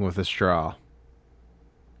anything with a straw.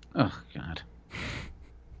 Oh, God.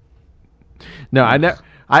 No,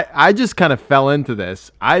 I just kind of fell into this.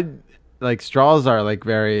 Straws are like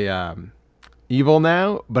very evil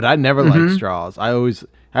now, but I never liked straws.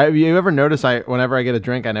 Have you ever noticed whenever I get a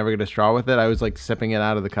drink, I never get a straw with it? I was like sipping it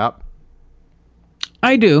out of the cup.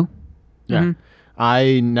 I do. Yeah. Mhm.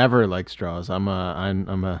 I never like straws. I'm a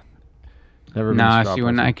never been a Nah, straw see,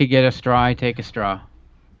 when person. I could get a straw, I take a straw.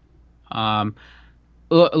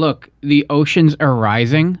 Look, the oceans are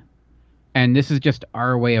rising, and this is just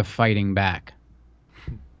our way of fighting back.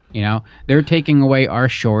 They're taking away our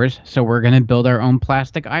shores, so we're gonna build our own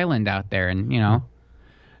plastic island out there, and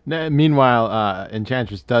Meanwhile,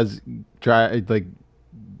 Enchantress does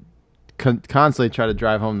constantly try to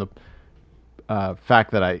drive home the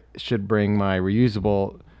fact that I should bring my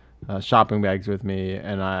reusable shopping bags with me,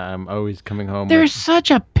 and I'm always coming home. They're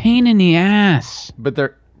such a pain in the ass.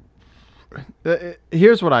 But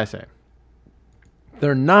here's what I say.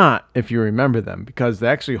 They're not if you remember them, because they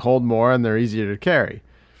actually hold more and they're easier to carry.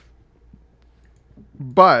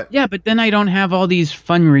 But Yeah, but then I don't have all these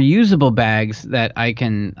fun reusable bags that I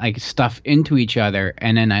can stuff into each other,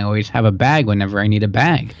 and then I always have a bag whenever I need a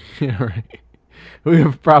bag. yeah, right. We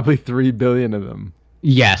have probably 3 billion of them.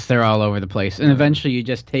 Yes, they're all over the place. And eventually you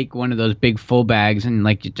just take one of those big full bags and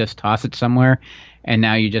you just toss it somewhere, and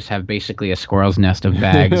now you just have basically a squirrel's nest of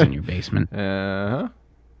bags in your basement. Uh-huh.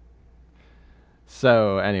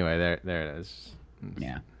 So anyway, there it is.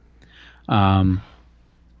 Yeah.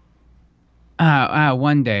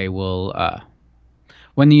 One day we'll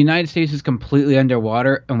when the United States is completely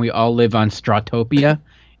underwater and we all live on Strawtopia,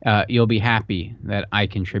 you'll be happy that I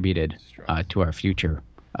contributed to our future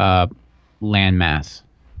landmass.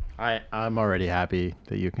 I'm already happy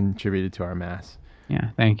that you contributed to our mass. Yeah,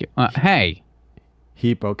 thank you. Hey,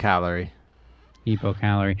 Hypocalorie.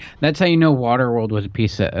 Hypocalorie. That's how you know Waterworld was a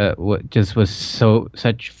piece of was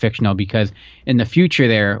such fictional, because in the future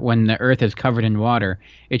there, when the Earth is covered in water,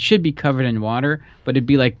 it should be covered in water, but it'd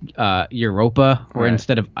be like Europa, where Right.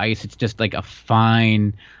 instead of ice, it's just like a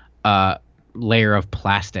fine layer of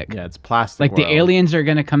plastic. Yeah, it's plastic. Like the world. aliens are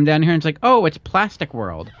gonna come down here and it's like, oh, it's plastic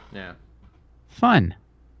world. Yeah. Fun.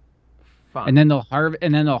 Fun. And then they'll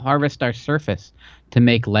harvest our surface to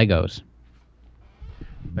make Legos.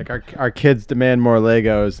 Like our kids demand more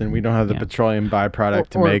Legos, and we don't have the Yeah. petroleum byproduct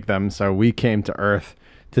to Or- make them, so we came to Earth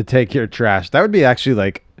to take your trash. That would be actually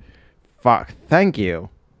like, fuck, thank you.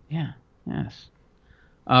 Yeah. Yes.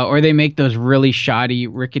 Or they make those really shoddy,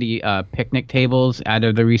 rickety picnic tables out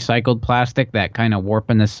of the recycled plastic that kind of warp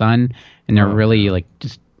in the sun, and they're really like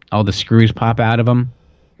just all the screws pop out of them.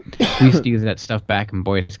 We used to use that stuff back in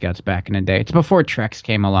Boy Scouts back in the day. It's before Trex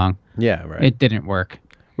came along. Yeah, right. It didn't work.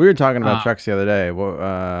 We were talking about trucks the other day.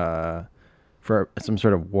 For some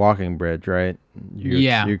sort of walking bridge, right?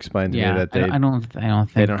 You explained to me that I don't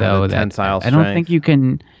think they don't though have the that tensile I don't think strength. you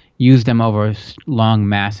can use them over long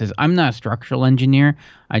masses. I'm not a structural engineer.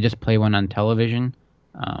 I just play one on television.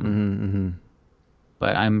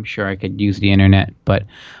 But I'm sure I could use the internet. But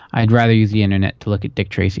I'd rather use the internet to look at Dick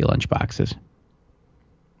Tracy lunchboxes,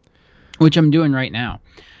 which I'm doing right now.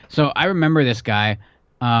 So I remember this guy.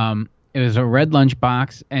 It was a red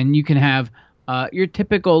lunchbox, and you can have your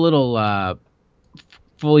typical little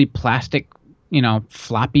fully plastic,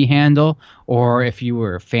 floppy handle, or if you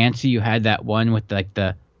were fancy, you had that one with like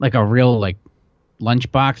a real like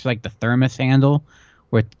lunchbox, like the thermos handle,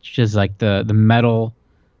 which is like the metal,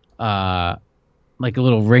 like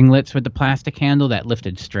little ringlets with the plastic handle that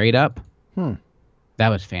lifted straight up. That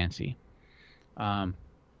was fancy.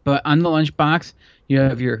 But on the lunchbox, you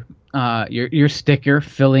have your sticker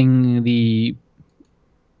filling the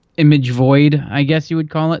image void, I guess you would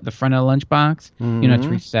call it, the front of the lunchbox. It's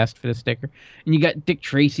recessed for the sticker. And you got Dick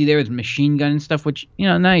Tracy there with a machine gun and stuff, which,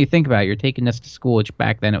 now you think about it, you're taking this to school, which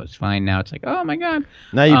back then it was fine. Now it's like, oh my God.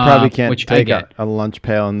 Now you probably can't take a lunch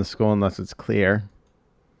pail in the school unless it's clear.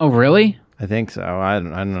 Oh, really? I think so. I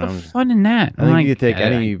don't know. What's the fun in that? I think you could take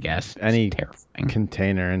any terrifying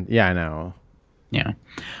container, and yeah, I know. Yeah.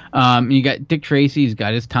 You got Dick Tracy. He's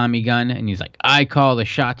got his Tommy gun, and he's like, I call the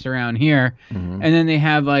shots around here. And then they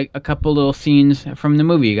have like a couple little scenes from the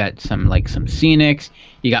movie. You got some scenics.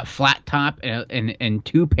 You got Flat Top and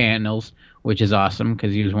 2 panels, which is awesome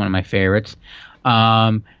because he was one of my favorites.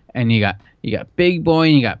 And you got Big Boy,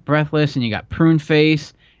 and you got Breathless, and you got Prune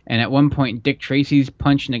Face. And at one point, Dick Tracy's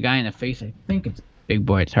punching a guy in the face. I think it's Big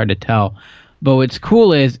Boy. It's hard to tell. But what's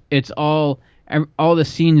cool is it's all the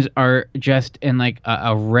scenes are just in like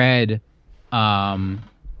a red,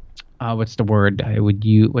 what's the word I would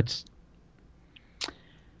use?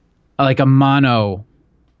 Like a mono,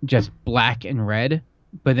 just black and red.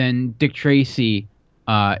 But then Dick Tracy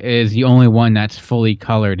is the only one that's fully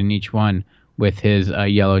colored in each one with his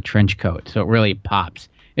yellow trench coat. So it really pops.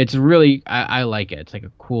 It's really, I like it. It's like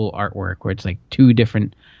a cool artwork where it's like 2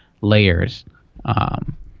 different layers.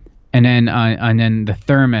 And then the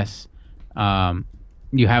thermos,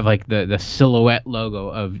 you have like the silhouette logo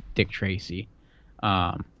of Dick Tracy.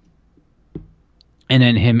 And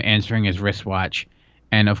then him answering his wristwatch.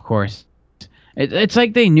 And of course, it's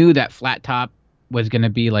like they knew that Flat Top was going to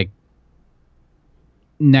be like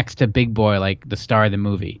next to Big Boy, like the star of the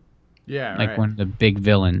movie. Yeah, like one of the big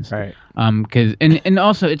villains. Right. Cause and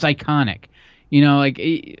also it's iconic. Like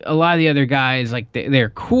a lot of the other guys, like they're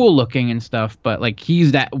cool looking and stuff, but like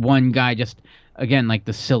he's that one guy. Just again, like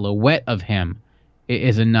the silhouette of him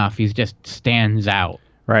is enough. He's just stands out.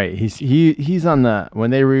 Right. He's on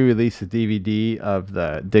when they re-release the DVD of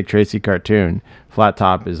the Dick Tracy cartoon. Flat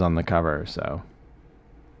Top is on the cover. So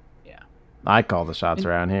yeah, I call the shots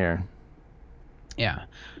around here. Yeah.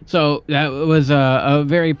 So that was a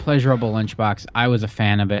very pleasurable lunchbox. I was a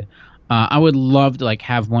fan of it. I would love to like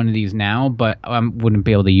have one of these now, but I wouldn't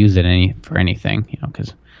be able to use it for anything,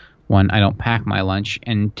 because 1, I don't pack my lunch,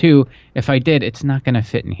 and 2, if I did, it's not going to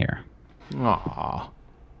fit in here. Aww.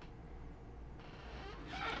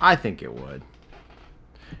 I think it would.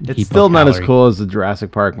 It's still not as cool as the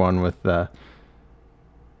Jurassic Park one with the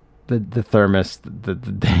thermos, the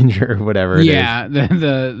danger, whatever it is. Yeah,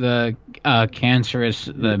 the cancerous,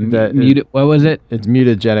 what was it? It's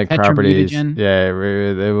mutagenic properties. Tetramutagen? Yeah,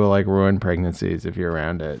 they will like ruin pregnancies if you're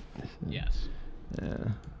around it. Yes.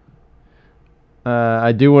 Yeah.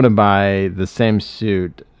 I do want to buy the same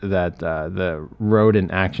suit that the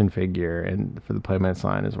rodent action figure for the Playmates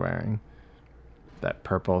line is wearing. That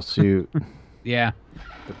purple suit. Yeah.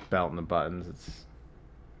 The belt and the buttons.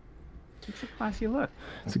 It's a classy look.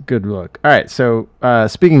 It's a good look. All right, so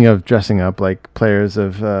speaking of dressing up like players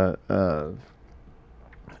of the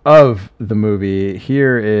movie,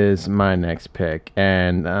 here is my next pick,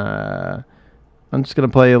 and I'm just gonna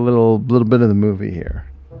play a little bit of the movie here.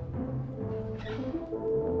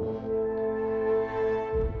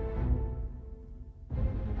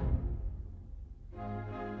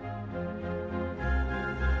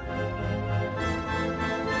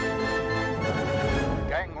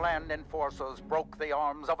 Enforcers broke the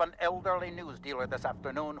arms of an elderly news dealer this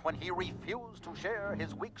afternoon when he refused to share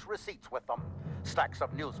his week's receipts with them. Stacks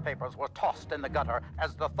of newspapers were tossed in the gutter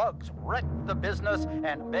as the thugs wrecked the business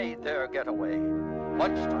and made their getaway.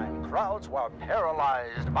 Lunchtime crowds were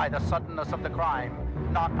paralyzed by the suddenness of the crime.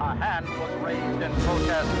 Not a hand was raised in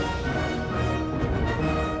protest.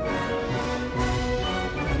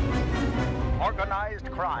 Organized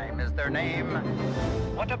crime is their name.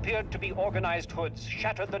 What appeared to be organized hoods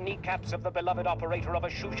shattered the kneecaps of the beloved operator of a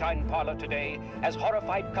shoeshine parlor today as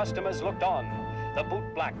horrified customers looked on. The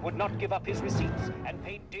bootblack would not give up his receipts and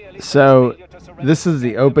paid dearly. So this is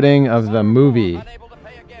the opening of the movie,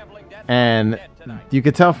 and you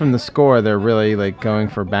could tell from the score they're really like going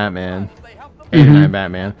for Batman, 89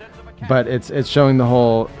 Batman, but it's showing the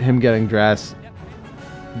whole him getting dressed,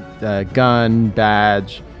 gun,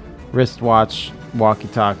 badge, wristwatch,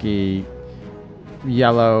 walkie-talkie,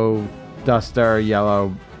 yellow duster,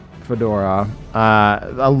 yellow fedora,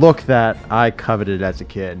 a look that I coveted as a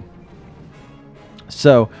kid.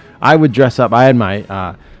 So I would dress up. I had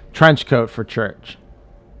my trench coat for church.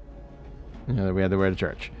 You know, that we had to wear to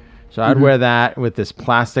church. So I'd wear that with this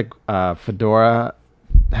plastic fedora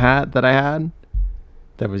hat that I had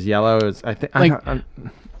that was yellow. It was, I don't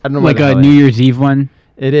know. Like a New Year's Eve one?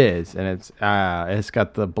 It is, and it's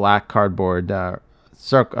got the black cardboard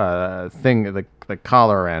thing, the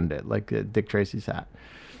collar around it, like Dick Tracy's hat.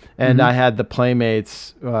 And I had the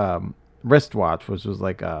Playmates wristwatch, which was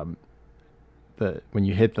like when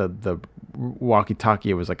you hit the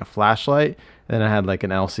walkie-talkie, it was like a flashlight. And then I had like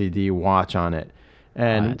an LCD watch on it.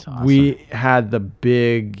 And that's awesome. We had the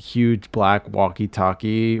big, huge black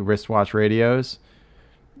walkie-talkie wristwatch radios.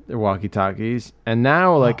 The walkie-talkies. And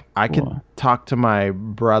now, like, I can talk to my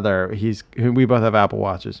brother. We both have Apple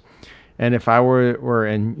Watches. And if I were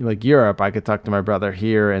in like Europe, I could talk to my brother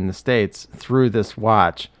here in the States through this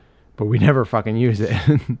watch. But we never fucking use it.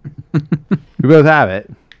 We both have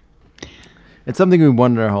it. It's something we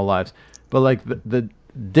wanted our whole lives. But like the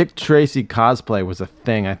Dick Tracy cosplay was a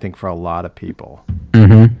thing, I think, for a lot of people.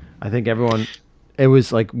 I think it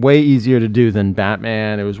was like way easier to do than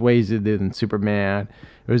Batman. It was way easier to do than Superman.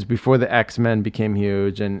 It was before the X-Men became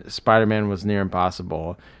huge and Spider-Man was near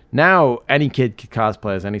impossible. Now any kid could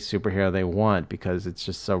cosplay as any superhero they want because it's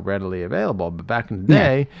just so readily available. But back in the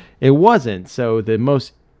day, it wasn't. So the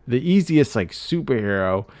easiest like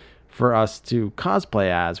superhero for us to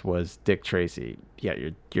cosplay as was Dick Tracy. You got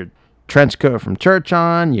your trench coat from church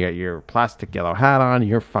on, you got your plastic yellow hat on,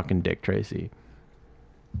 you're fucking Dick Tracy.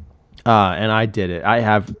 And I did it. I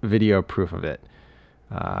have video proof of it.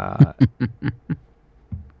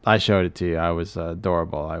 I showed it to you. I was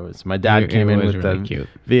adorable. My dad came in with really the cute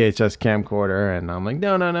VHS camcorder, and I'm like,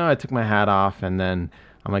 no. I took my hat off, and then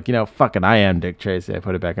I'm like, fuck it, I am Dick Tracy. I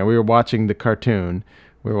put it back, and we were watching the cartoon.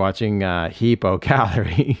 We were watching Heap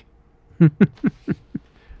O'Calorie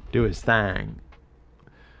do his thing.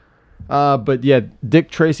 But yeah, Dick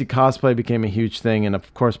Tracy cosplay became a huge thing, and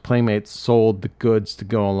of course, Playmates sold the goods to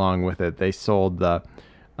go along with it. They sold the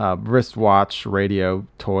wristwatch radio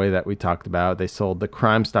toy that we talked about. They sold the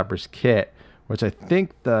Crime Stoppers kit, which I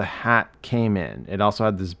think the hat came in. It also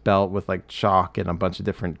had this belt with like chalk and a bunch of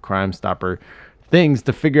different Crime Stopper things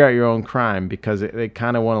to figure out your own crime, because they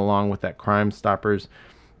kind of went along with that Crime Stoppers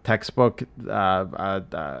textbook,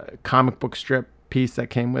 comic book strip piece that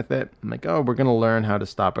came with it. I'm like, we're going to learn how to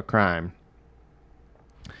stop a crime.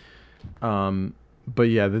 But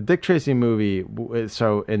yeah, the Dick Tracy movie,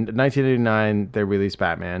 so in 1989, they released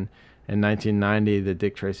Batman. In 1990, the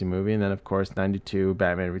Dick Tracy movie. And then, of course, 92,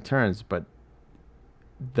 Batman Returns. But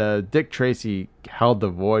the Dick Tracy held the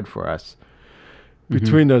void for us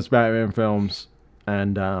between those Batman films.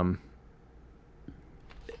 And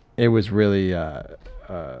it was really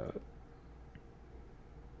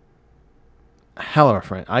hell of a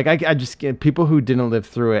friend. Like I just get people who didn't live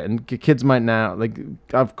through it, and kids might now, like,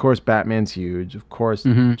 of course Batman's huge, of course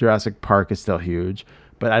Jurassic Park is still huge,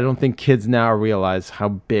 but I don't think kids now realize how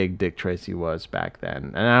big Dick Tracy was back then.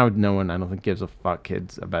 And now no one, I don't think, gives a fuck,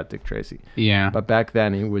 kids, about Dick Tracy. Yeah. But back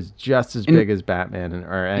then he was just as big as Batman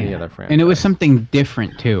or any other franchise. And it was something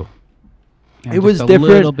different too. It was different. A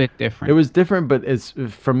little bit different. It was different, but it's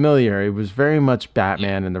familiar. It was very much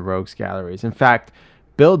Batman and the Rogues Galleries. In fact,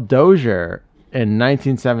 Bill Dozier in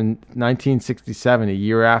 1967, a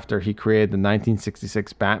year after he created the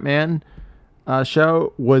 1966 Batman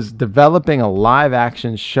show, was developing a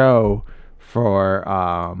live-action show for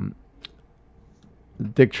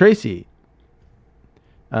Dick Tracy.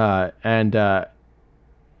 And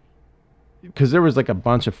because there was like a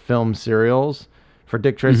bunch of film serials for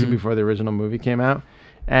Dick Tracy before the original movie came out.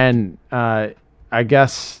 And I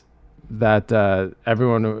guess that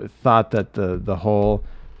everyone thought that the whole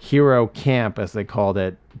hero camp, as they called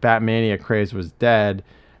it, Batmania craze was dead,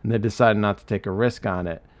 and they decided not to take a risk on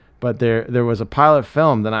it. But there was a pilot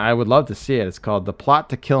film that I would love to see it. It's called The Plot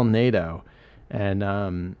to Kill NATO.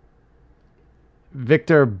 And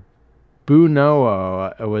Victor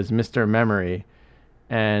Buono was Mr. Memory.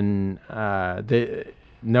 And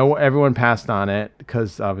no, everyone passed on it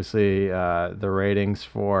because obviously the ratings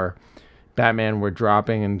for Batman were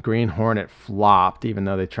dropping, and Green Hornet flopped, even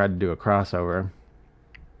though they tried to do a crossover.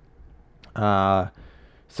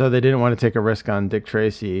 So they didn't want to take a risk on Dick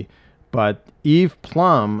Tracy. But Eve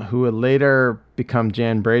Plum, who would later become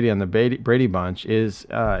Jan Brady on the Brady Bunch, is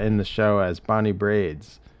in the show as Bonnie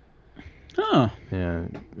Braids. Oh.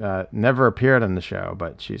 Yeah. Never appeared on the show,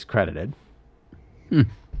 but she's credited.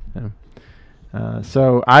 Yeah.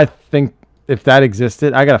 So I think if that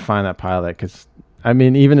existed, I got to find that pilot because, I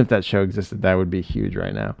mean, even if that show existed, that would be huge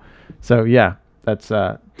right now. So, yeah, that's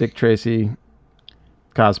Dick Tracy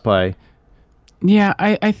cosplay. Yeah,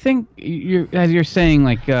 I think as you're saying,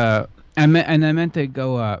 like, I meant to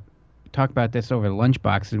go talk about this over the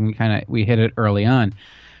lunchbox, and we hit it early on.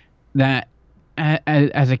 That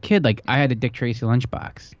as a kid, like, I had a Dick Tracy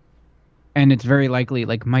lunchbox, and it's very likely,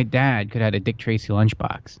 like, my dad could have had a Dick Tracy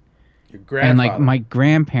lunchbox. Your grandfather. And like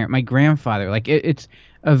my grandfather, like it's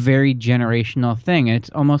a very generational thing, and it's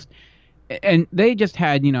almost. And they just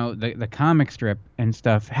had, the comic strip and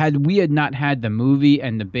stuff. Had we not had the movie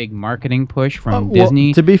and the big marketing push from Disney.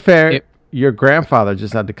 Well, to be fair, your grandfather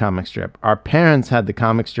just had the comic strip. Our parents had the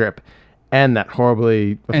comic strip and that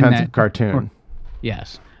horribly offensive cartoon.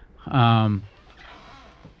 Yes. And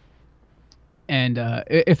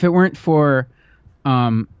if it weren't for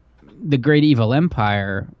the Great Evil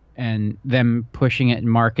Empire and them pushing it and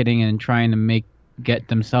marketing and trying to get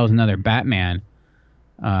themselves another Batman,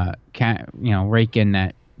 rake in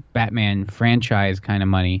that Batman franchise kind of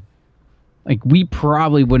money, like, we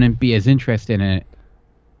probably wouldn't be as interested in it.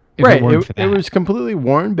 Right. It was completely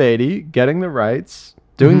Warren Beatty getting the rights,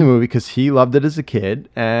 doing the movie because he loved it as a kid,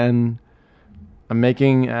 and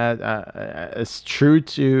making as true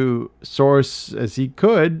to source as he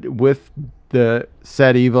could with the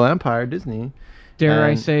said Evil Empire, Disney. Dare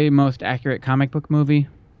I say most accurate comic book movie?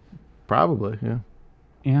 Probably, yeah.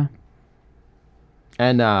 Yeah.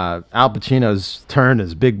 And Al Pacino's turn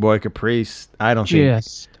as Big Boy Caprice, I don't think...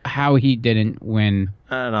 Just how he didn't win...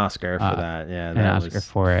 An Oscar for that, yeah. An Oscar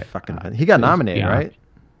for it. He got nominated, right?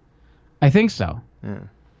 I think so. Yeah.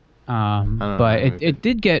 But it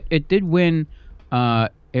did win...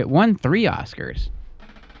 it won 3 Oscars.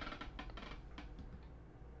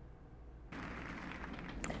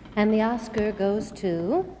 And the Oscar goes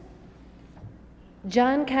to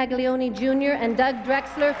John Caglione Jr. and Doug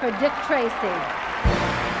Drexler for Dick Tracy.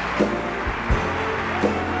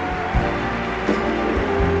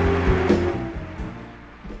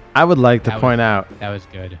 I would like to point out that was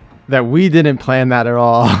good. That we didn't plan that at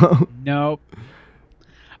all. Nope.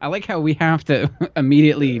 I like how we have to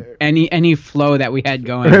immediately any flow that we had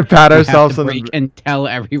going, pat ourselves on the and tell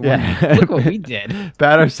everyone, look what we did.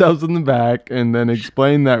 Pat ourselves on the back and then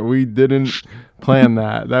explain that we didn't plan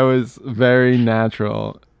that. That was very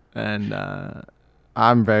natural, and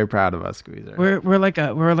I'm very proud of us, Squeezer. We're like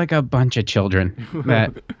a bunch of children.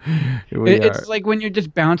 That it's like when you're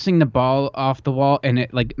just bouncing the ball off the wall and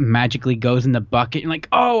it like magically goes in the bucket. And like,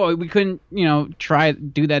 oh, we couldn't,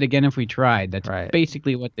 do that again if we tried. That's right.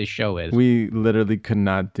 Basically what this show is. We literally could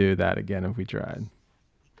not do that again if we tried.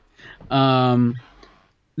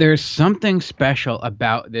 There's something special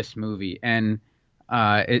about this movie, and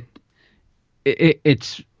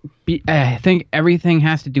it's I think everything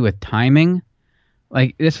has to do with timing.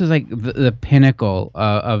 Like, this was like the pinnacle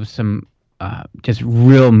of some just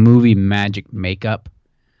real movie magic makeup.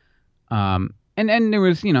 And there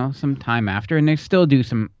was, some time after, and they still do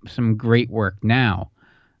some great work now.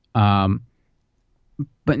 But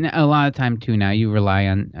a lot of time too now you rely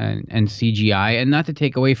on and CGI, and not to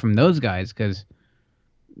take away from those guys because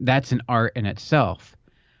that's an art in itself.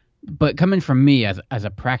 But coming from me as a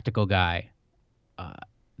practical guy,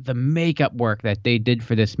 the makeup work that they did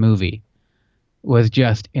for this movie was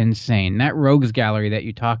just insane. That rogues gallery that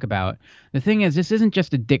you talk about. The thing is, this isn't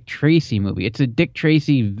just a Dick Tracy movie. It's a Dick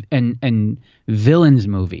Tracy and villains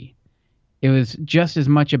movie. It was just as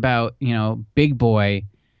much about, Big Boy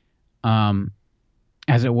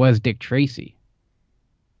as it was Dick Tracy.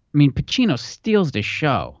 I mean, Pacino steals the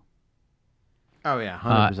show. Oh, yeah,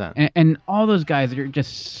 100%. And all those guys are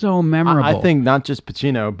just so memorable. I think not just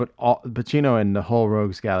Pacino, but Pacino and the whole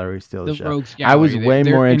Rogues Gallery steal the show. Rogues Gallery, I was way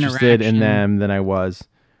more interested in interaction. them than I was.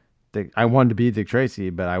 I wanted to be Dick Tracy,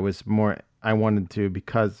 but I wanted to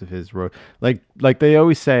because of his rogue. Like they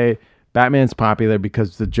always say, Batman's popular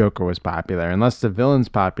because the Joker was popular. Unless the villain's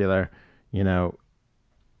popular,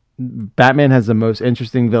 Batman has the most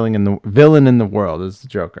interesting villain in the world is the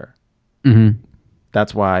Joker. Mm-hmm.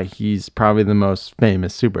 That's why he's probably the most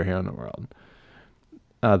famous superhero in the world.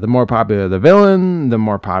 The more popular the villain, the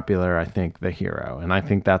more popular, I think, the hero. And I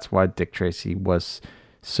think that's why Dick Tracy was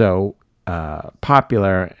so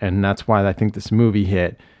popular, and that's why I think this movie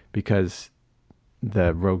hit, because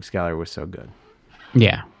the Rogues Gallery was so good.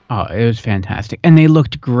 Yeah. Oh, it was fantastic. And they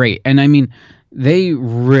looked great. And I mean, they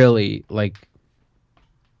really like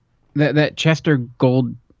that Chester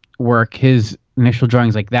Gold work, his initial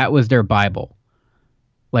drawings, like that was their Bible.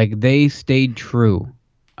 Like they stayed true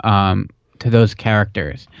to those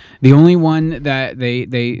characters. The only one that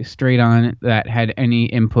they strayed on that had any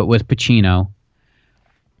input was Pacino.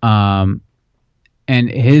 And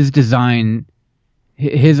his design,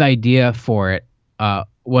 his idea for it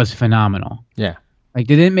was phenomenal. Yeah. Like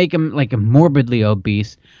they didn't make him like a morbidly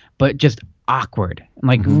obese, but just awkward,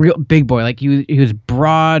 like real big boy. Like he was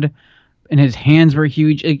broad, and his hands were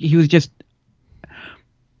huge. Like, he was just.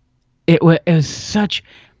 It was such,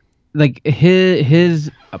 like his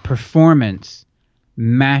performance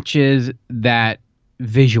matches that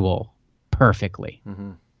visual perfectly.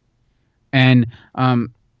 And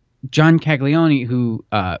John Caglioni, who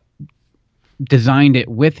designed it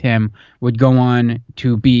with him, would go on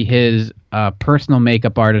to be his personal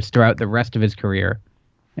makeup artist throughout the rest of his career,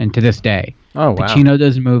 and to this day. Oh, wow. Pacino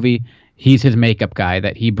does a movie, he's his makeup guy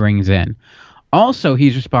that he brings in. Also,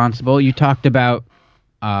 he's responsible. You talked about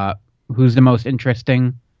who's the most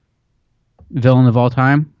interesting villain of all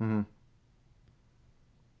time?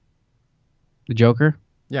 The Joker?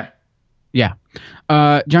 Yeah. Yeah.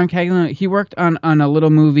 John Caglioni, he worked on a little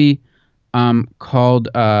movie called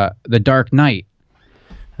The Dark Knight.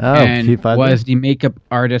 Oh, and Heath Ledger? Was the makeup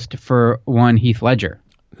artist for one Heath Ledger.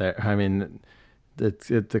 I mean,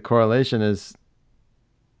 the correlation is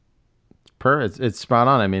it's spot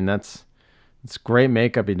on. I mean, it's great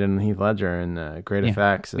makeup he did in Heath Ledger, and great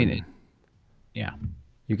effects. And yeah,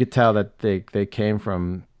 you could tell that they came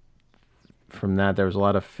from that. There was a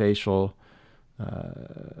lot of facial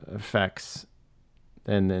effects,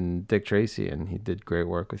 and then Dick Tracy, and he did great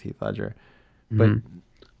work with Heath Ledger. But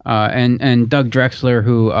and Doug Drexler,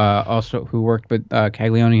 who worked with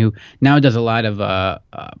Caglioni, who now does a lot of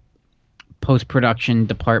post-production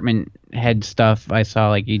department head stuff. I saw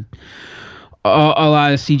like a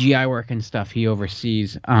lot of CGI work and stuff he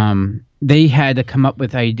oversees. They had to come up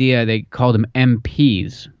with idea. They called them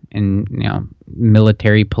MPs, and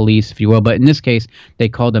military police, if you will. But in this case, they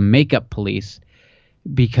called them makeup police,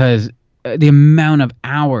 because the amount of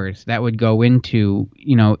hours that would go into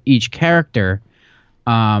each character.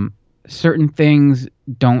 Certain things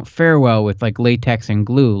don't fare well with like latex and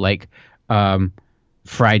glue, like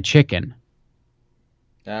fried chicken.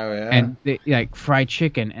 Oh yeah. And like fried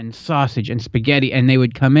chicken and sausage and spaghetti, and they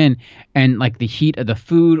would come in, and like the heat of the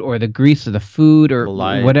food or the grease of the food or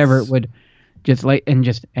whatever, it would just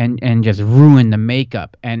just ruin the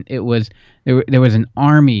makeup. And it was there was an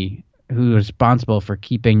army who was responsible for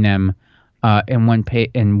keeping them in one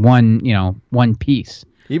piece.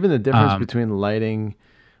 Even the difference between lighting,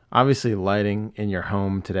 obviously lighting in your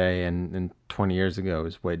home today and 20 years ago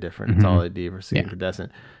is way different. It's all LED versus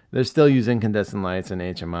incandescent. They're still using incandescent lights and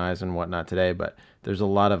HMIs and whatnot today, but there's a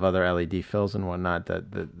lot of other LED fills and whatnot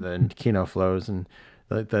that the Kino flows, and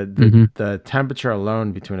the temperature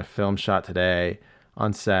alone between a film shot today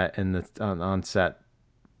on set and on set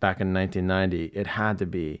back in 1990, it had to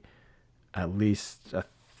be at least a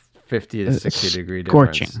 50 to 60 degree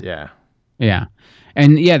difference. Scorching. Yeah.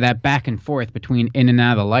 And that back and forth between in and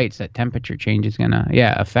out of the lights, that temperature change is gonna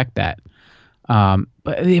affect that.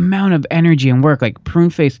 But the amount of energy and work, like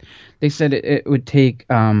Pruneface, they said it would take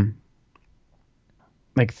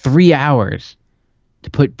like 3 hours to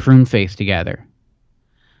put Pruneface together.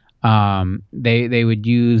 They would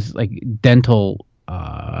use like dental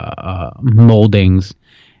moldings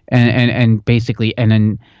and basically and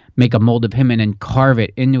then make a mold of him and then carve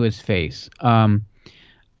it into his face.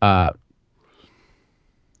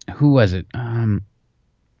 Who was it?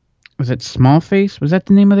 Was it Smallface? Was that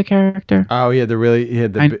the name of the character? Oh yeah, he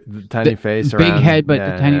had the tiny face, big around. head, but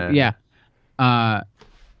the tiny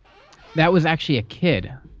that was actually a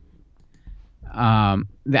kid. The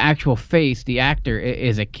actual face, the actor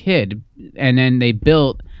is a kid, and then they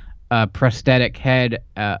built a prosthetic head,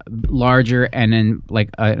 larger, and then like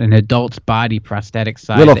an adult's body prosthetic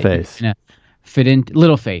size. Little face. Fit in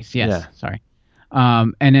little face. Yes, yeah. Sorry.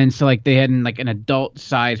 And then so like they had like an adult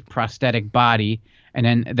size prosthetic body, and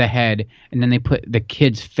then the head, and then they put the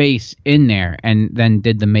kid's face in there, and then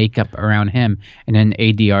did the makeup around him, and then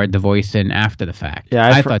ADR'd the voice in after the fact. Yeah,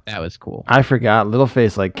 I thought that was cool. I forgot.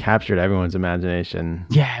 Littleface like captured everyone's imagination.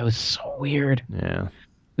 Yeah, it was so weird. Yeah.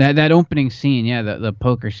 That opening scene, the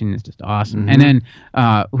poker scene is just awesome. And then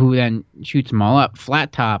who then shoots them all up?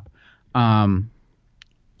 Flat Top, William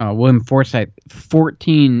Forsythe,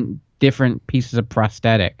 14 different pieces of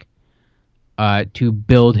prosthetic to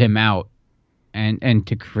build him out and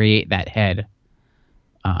to create that head.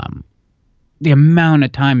 The amount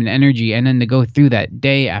of time and energy, and then to go through that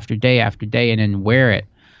day after day after day, and then wear it,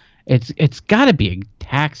 it's got to be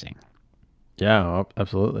taxing. Yeah,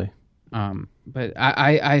 absolutely. But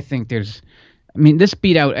I think this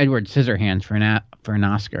beat out Edward Scissorhands for an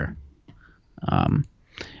Oscar,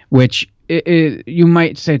 which you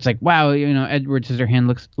might say it's like, wow, Edward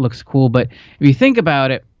Scissorhands looks cool, but if you think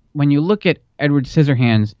about it, when you look at Edward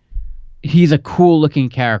Scissorhands, he's a cool looking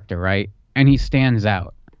character, right? And he stands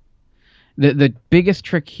out. The biggest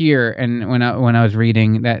trick here, and when I was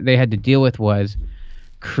reading that they had to deal with, was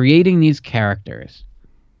creating these characters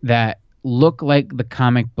that look like the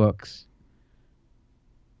comic books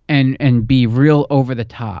and be real over the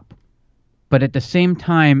top, but at the same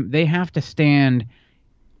time they have to stand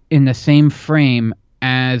in the same frame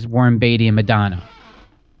as Warren Beatty and Madonna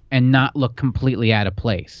and not look completely out of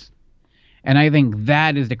place. And I think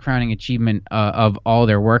that is the crowning achievement of all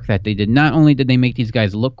their work that they did. Not only did they make these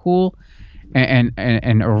guys look cool and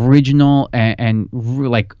original and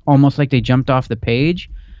like almost like they jumped off the page,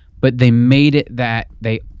 but they made it that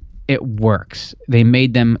it works. They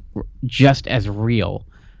made them just as real,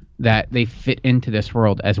 that they fit into this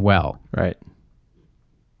world as well. Right.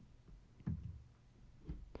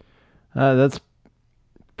 That's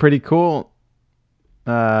pretty cool.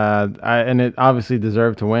 And it obviously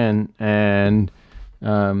deserved to win, and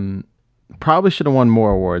probably should have won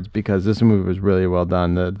more awards because this movie was really well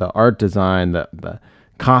done. The art design, the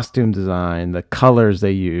costume design, the colors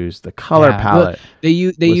they used, the color palette.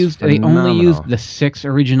 Well, they only used the 6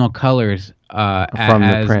 original colors from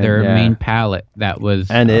as their main palette. That was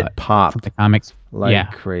it popped from the comics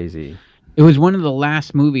like crazy. It was one of the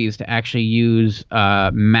last movies to actually use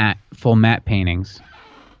full matte paintings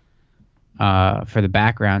for the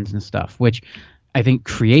backgrounds and stuff, which I think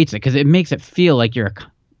creates it because it makes it feel like you're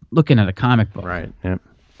looking at a comic book. Right. Yep.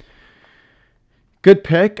 Good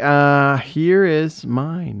pick. Here is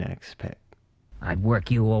my next pick. I'd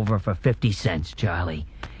work you over for 50 cents, Charlie.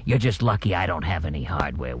 You're just lucky I don't have any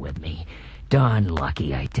hardware with me. Darn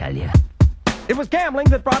lucky, I tell you. It was gambling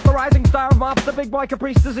that brought the rising star of mobs, the big boy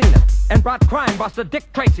Caprice, to zenith, and brought crime buster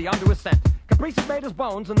Dick Tracy onto his scent. Caprice had made his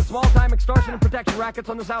bones in the small-time extortion and protection rackets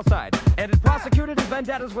on the South Side, and had prosecuted his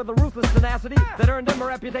vendettas with a ruthless tenacity that earned him a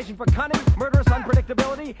reputation for cunning, murderous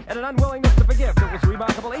unpredictability, and an unwillingness to forgive that was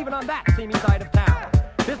remarkable even on that seamy side of town.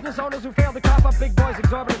 Business owners who failed to cough up Big Boy's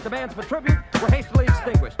exorbitant demands for tribute were hastily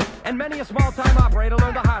extinguished, and many a small-time operator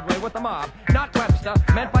learned the hard way with the mob, not Webster,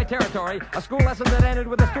 meant by territory, a school lesson that ended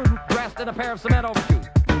with a student dressed in a pair of cement overshoes.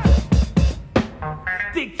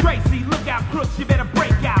 Dick Tracy, look out, crooks, you better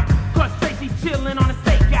break out. Cause Tracy's chillin' on a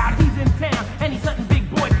stakeout. He's in town, and he's hunting Big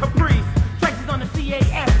Boy Caprice. Tracy's on the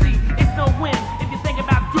CAFC, it's no win if you think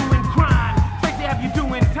about doing crime. Tracy have you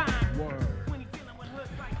doing time.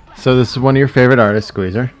 So this is one of your favorite artists,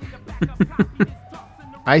 Squeezer.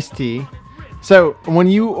 Ice-T. So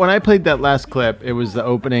when I played that last clip, it was the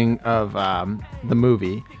opening of the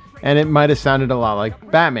movie, and it might have sounded a lot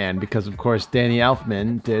like Batman because, of course, Danny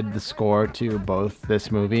Elfman did the score to both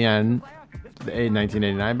this movie and the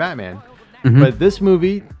 1989 Batman. Mm-hmm. But this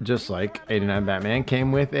movie, just like 89 Batman,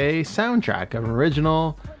 came with a soundtrack, an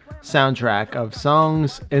original soundtrack of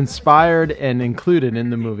songs inspired and included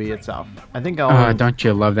in the movie itself. I think don't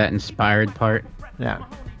you love that inspired part? Yeah.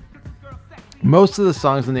 Most of the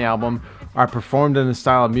songs in the album are performed in the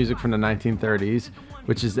style of music from the 1930s,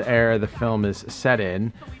 which is the era the film is set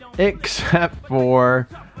in, except for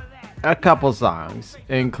a couple songs,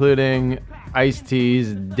 including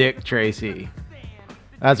Ice-T's Dick Tracy.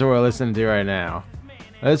 That's what we're listening to right now.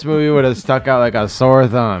 This movie would have stuck out like a sore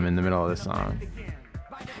thumb in the middle of the song.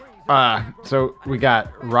 So we got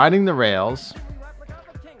Riding the Rails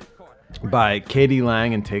by Katie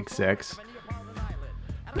Lang and Take 6.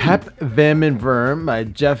 Pep, Vim, and Verm by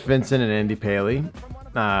Jeff Vincent and Andy Paley.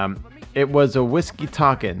 It Was a Whiskey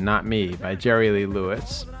Talkin', Not Me by Jerry Lee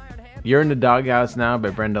Lewis. You're in the Doghouse Now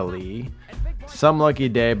by Brenda Lee. Some Lucky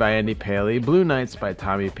Day by Andy Paley. Blue Nights by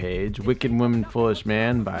Tommy Page. Wicked Woman, Foolish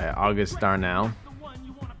Man by August Darnell.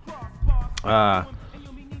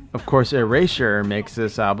 Of course, Erasure makes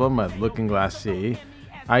this album with Looking Glass Sea.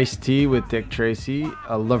 Ice-T with Dick Tracy.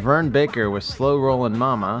 Laverne Baker with Slow Rollin'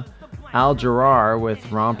 Mama. Al Jarrar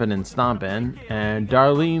with Rompin' and Stompin'. And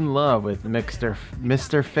Darlene Love with Mr.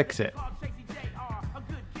 Fix-It.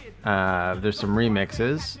 There's some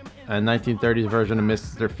remixes. A 1930s version of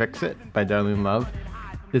Mr. Fix-It by Darlene Love.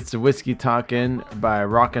 It's a Whiskey Talkin' by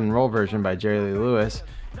Rock and Roll version by Jerry Lee Lewis.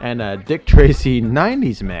 And a Dick Tracy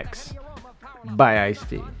 90s mix by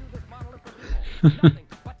Ice-T.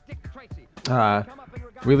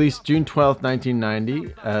 Released June 12th,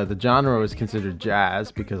 1990. The genre was considered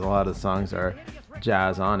jazz because a lot of the songs are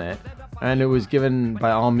jazz on it. And it was given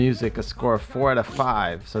by AllMusic a score of 4 out of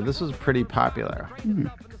 5. So this was pretty popular.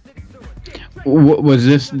 Was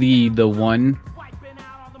this the one?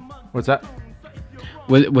 What's that?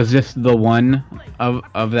 Was this the one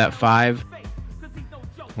of that 5?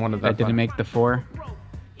 One of that didn't make the 4?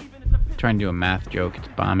 Trying to do a math joke. It's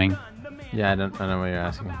bombing. Yeah, I know what you're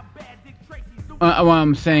asking. What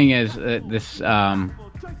I'm saying is this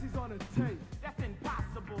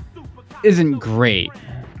isn't great.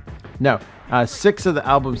 No. 6 of the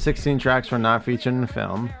album's 16 tracks were not featured in the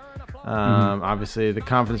film. Obviously, The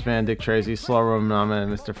Confidence Man, Dick Tracy, Slow Room Mama,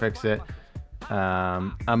 and Mr. Fix-It.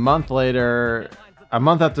 A month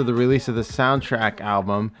after the release of the soundtrack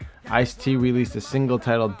album, Ice-T released a single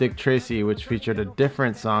titled Dick Tracy, which featured a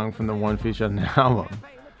different song from the one featured on the album.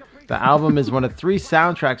 The album is one of 3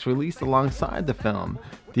 soundtracks released alongside the film,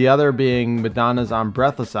 the other being Madonna's On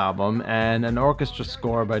Breathless album and an orchestra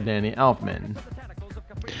score by Danny Elfman.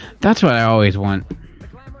 That's what I always want.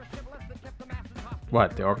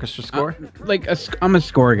 What, the orchestra score? I'm a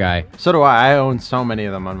score guy. So do I. I own so many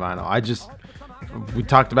of them on vinyl. We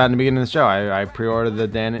talked about in the beginning of the show. I pre-ordered the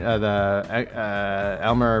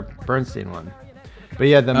Elmer Bernstein one. But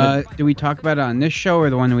yeah, do we talk about it on this show or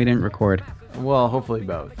the one we didn't record? Well, hopefully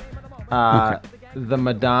both. Okay. The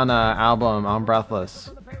Madonna album on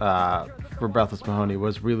Breathless for Breathless Mahoney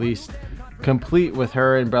was released complete with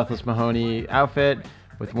her in Breathless Mahoney outfit,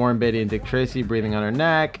 with Warren Beatty and Dick Tracy breathing on her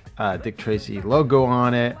neck, Dick Tracy logo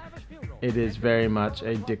on it. It is very much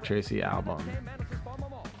a Dick Tracy album.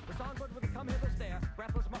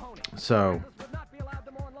 So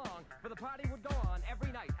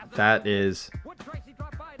that is.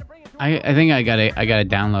 I think I gotta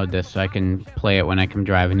download this so I can play it when I come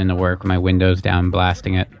driving into work with my windows down,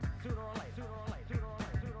 blasting it.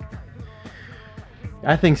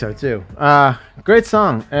 I think so too. Great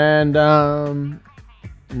song, and now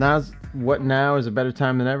is a better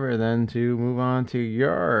time than ever than to move on to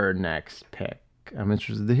your next pick. I'm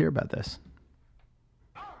interested to hear about this.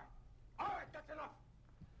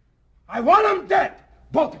 I want them dead,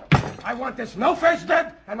 both of them. I want this no-face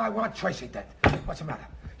dead, and I want Tracy dead. What's the matter?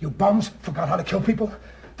 You bums forgot how to kill people?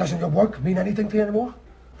 Doesn't your work mean anything to you anymore?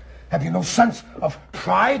 Have you no sense of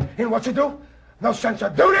pride in what you do? No sense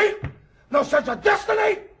of duty? No sense of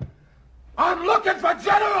destiny? I'm looking for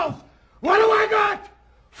generals! What do I got?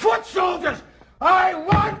 Foot soldiers! I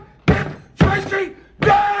want Dick Tracy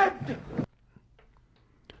dead!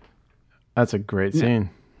 That's a great scene.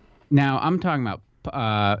 Now, I'm talking about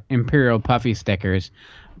Imperial Puffy stickers,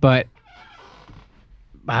 but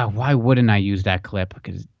why wouldn't I use that clip?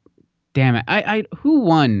 Because, damn it, who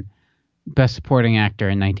won Best Supporting Actor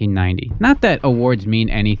in 1990? Not that awards mean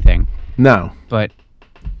anything. No. But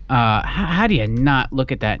how do you not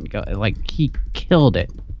look at that and go, like, he killed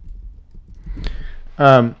it?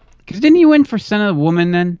 Because didn't he win for Son of a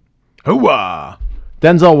Woman then? Hooah!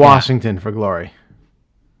 Denzel Washington for Glory.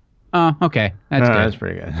 Oh, okay. That's good. That's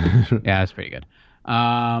pretty good. Yeah, that's pretty good.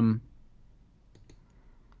 I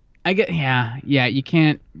get, you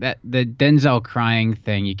can't, the Denzel crying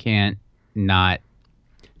thing, you can't not.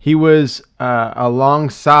 He was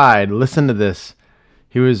alongside, listen to this,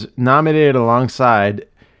 he was nominated alongside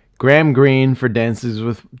Graham Greene for Dances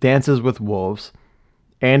with Wolves,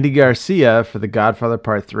 Andy Garcia for The Godfather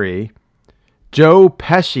Part 3, Joe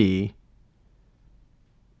Pesci.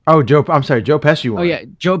 Joe Pesci won. Oh, yeah,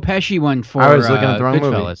 Joe Pesci won for I was looking at the wrong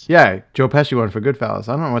Goodfellas. movie. Yeah, Joe Pesci won for Goodfellas.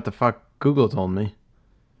 I don't know what the fuck Google told me.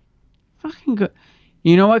 Fucking good.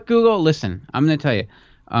 You know what, Google? Listen, I'm going to tell you.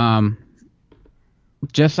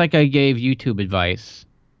 Just like I gave YouTube advice,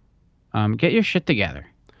 get your shit together.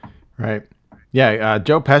 Right. Yeah,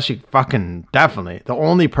 Joe Pesci fucking definitely. The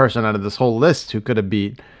only person out of this whole list who could have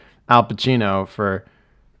beat Al Pacino for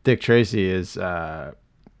Dick Tracy is Joe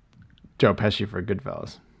Pesci for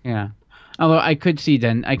Goodfellas. Yeah. Although I could see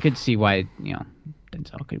why,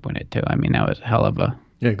 Denzel could win it too. I mean, that was a hell of a...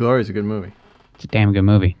 Yeah, Glory's a good movie. It's a damn good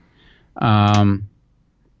movie. And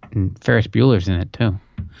Ferris Bueller's in it too.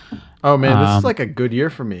 Oh man, this is like a good year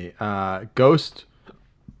for me. Ghost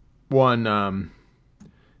won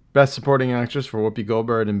Best Supporting Actress for Whoopi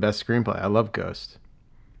Goldberg and Best Screenplay. I love Ghost.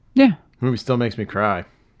 Yeah. The movie still makes me cry.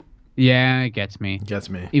 Yeah, it gets me.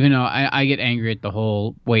 Even though I get angry at the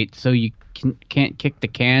whole, wait, so you can't kick the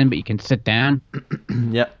can, but you can sit down?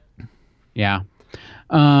 Yep. Yeah.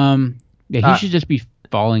 He should just be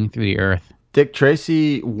falling through the earth. Dick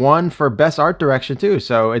Tracy won for Best Art Direction too,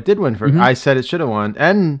 so it did win for. I said it should have won,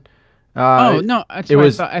 and No, that's it what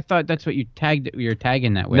was. I thought that's what you tagged. You're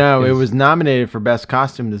tagging that with. No, it 'cause- was nominated for best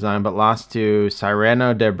costume design, but lost to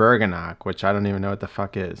Cyrano de Bergerac, which I don't even know what the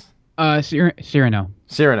fuck is. Cyrano.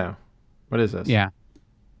 Cyrano. What is this? Yeah.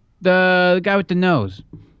 The guy with the nose.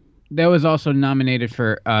 That was also nominated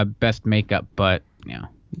for best makeup, but who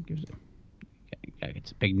gives it?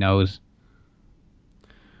 It's a big nose.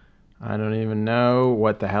 I don't even know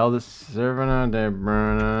what the hell this Cyrano de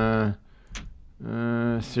Bergerac.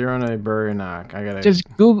 Cyrano de Bergerac. I gotta just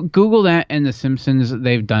Google that and The Simpsons.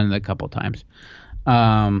 They've done it a couple times.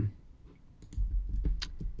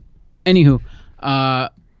 Anywho,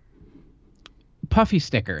 puffy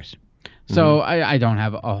stickers. So I don't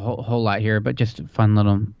have a whole lot here, but just a fun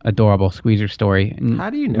little adorable squeezer story. And how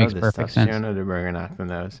do you know makes this perfect stuff? sense. Cyrano de Bergerac than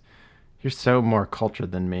those. You're so more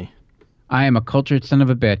cultured than me. I am a cultured son of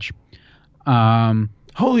a bitch.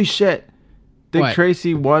 Holy shit. Dick What?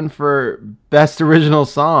 Tracy won for best original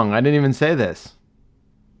song. I didn't even say this.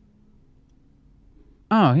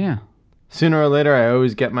 Oh, yeah. Sooner or later, I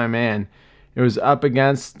always get my man. It was up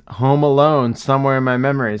against Home Alone, Somewhere in My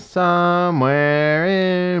Memory. Somewhere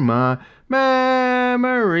in my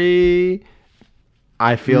memory.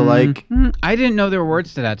 I feel like... I didn't know there were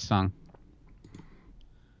words to that song.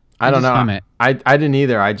 I don't just know. hum it. I didn't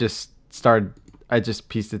either. I just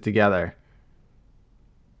pieced it together.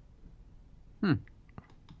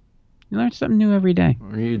 You learn something new every day.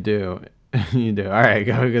 You do. You do. All right,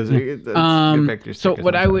 go. Let's get back to your So stickers.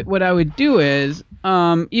 what I would do is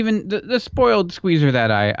even the spoiled squeezer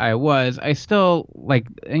that I was, I still like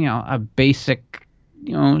a basic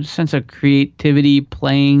sense of creativity,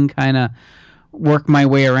 playing, kind of work my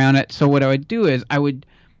way around it. So what I would do is I would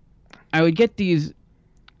get these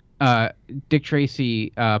Dick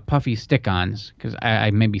Tracy puffy stick-ons, because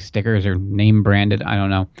I maybe stickers are name branded, I don't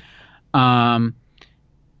know.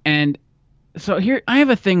 And so here I have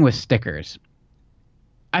a thing with stickers.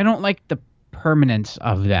 I don't like the permanence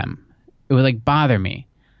of them. It would like bother me.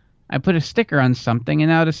 I put a sticker on something and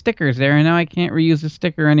now the sticker's there and now I can't reuse the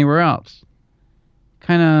sticker anywhere else.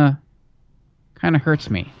 Kind of hurts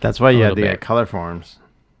me. That's why you had the bit. color forms.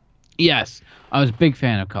 Yes, I was a big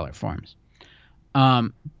fan of color forms.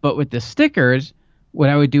 But with the stickers, what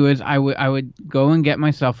I would do is I would go and get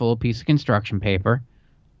myself a little piece of construction paper,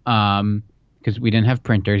 because we didn't have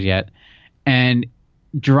printers yet, and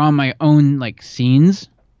draw my own like scenes,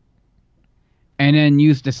 and then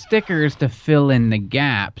use the stickers to fill in the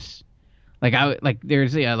gaps. Like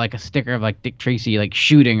there's like a sticker of like Dick Tracy like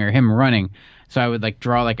shooting or him running, so I would like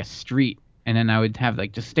draw like a street, and then I would have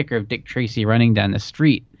like the sticker of Dick Tracy running down the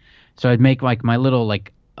street. So I'd make like my little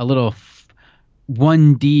like a little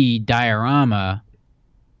 1D diorama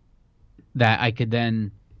that I could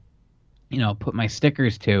then put my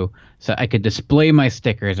stickers to, so I could display my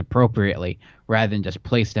stickers appropriately rather than just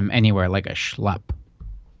place them anywhere like a schlep.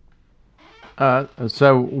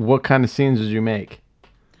 So what kind of scenes did you make?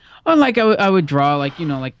 Oh, like I would draw like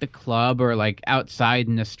like the club or like outside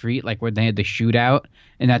in the street, like where they had the shootout,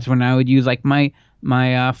 and that's when I would use like my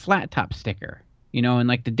flat top sticker, and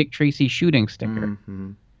like the Dick Tracy shooting sticker.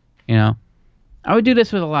 Mm-hmm. I would do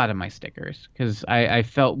this with a lot of my stickers because I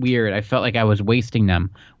felt weird. I felt like I was wasting them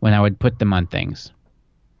when I would put them on things.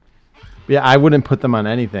 Yeah, I wouldn't put them on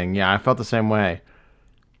anything. Yeah, I felt the same way.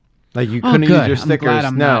 Like you couldn't use your stickers.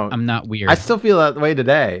 I'm glad I'm not weird. I still feel that way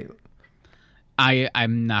today.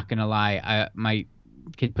 I'm not gonna lie. My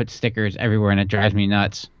kid puts stickers everywhere and it drives me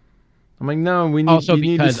nuts. I'm like, no, we need. Also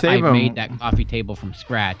you because need to save I them. made that coffee table from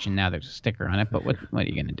scratch and now there's a sticker on it. But what are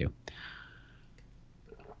you gonna do?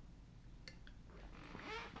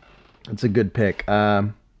 It's a good pick.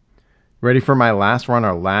 Ready for my last one,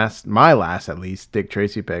 or my last at least, Dick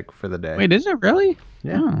Tracy pick for the day. Wait, is it really?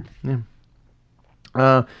 Yeah. Oh.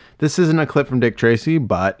 Yeah. This isn't a clip from Dick Tracy,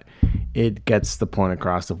 but it gets the point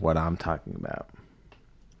across of what I'm talking about.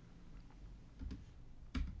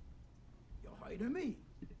 You're hiding me.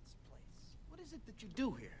 What is it that you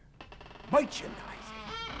do here? Merchandising.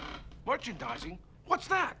 Merchandising? What's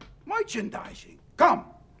that? Merchandising. Come,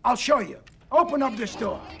 I'll show you. Open up this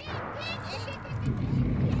door.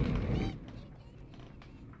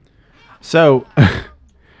 So,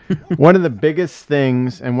 one of the biggest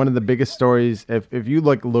things and one of the biggest stories, if you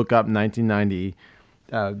look up 1990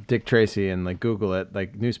 Dick Tracy and like Google it,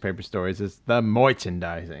 like newspaper stories, is the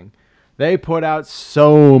merchandising. They put out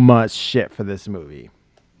so much shit for this movie.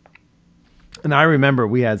 And I remember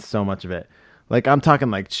we had so much of it. Like I'm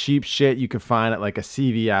talking like cheap shit you could find at like a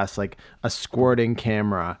CVS, like a squirting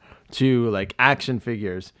camera, to like action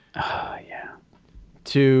figures. Oh yeah.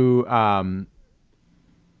 To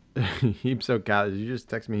Heaps of calories. You just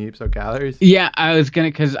text me heaps of calories? Yeah, I was gonna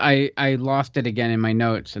because I lost it again in my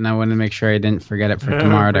notes, and I wanted to make sure I didn't forget it for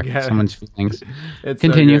tomorrow to hurt someone's feelings. It's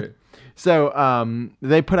Continue. So good. So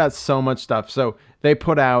they put out so much stuff. So they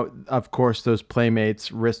put out, of course, those Playmates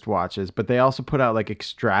wristwatches, but they also put out like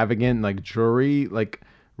extravagant like jewelry, like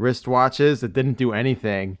wristwatches that didn't do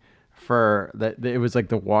anything for that. It was like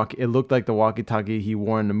the walk. It looked like the walkie-talkie he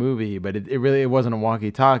wore in the movie, but it wasn't a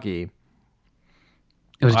walkie-talkie.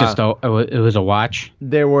 It was just it was a watch.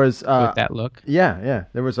 There was with that look. Yeah.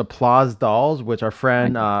 There was Applause dolls, which our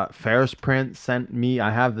friend Ferris Print sent me.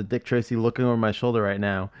 I have the Dick Tracy looking over my shoulder right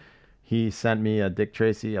now. He sent me a Dick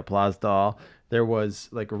Tracy Applause doll. There was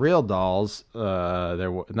like real dolls.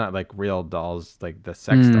 There were not like real dolls, like the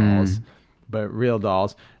sex dolls, but real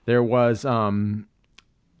dolls. There was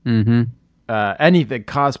anything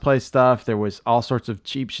cosplay stuff. There was all sorts of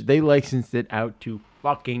cheap shit. They licensed it out to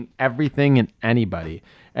fucking everything and anybody,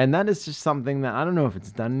 and that is just something that I don't know if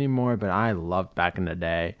it's done anymore, but I loved back in the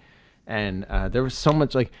day. And there was so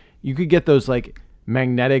much, like, you could get those like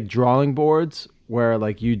magnetic drawing boards where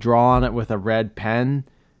like you draw on it with a red pen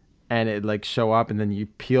and it like show up, and then you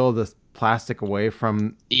peel the plastic away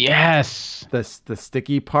from the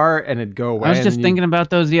sticky part and it'd go away. I was just thinking about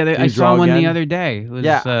those the other. I saw one the other day. It was,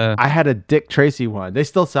 I had a Dick Tracy one. They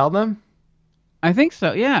still sell them? I think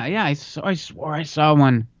so. Yeah. I swore I saw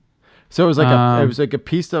one. So it was like a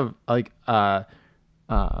piece of like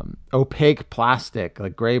opaque plastic,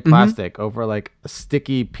 like gray plastic, over like a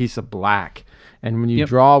sticky piece of black. And when you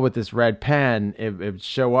draw with this red pen, it would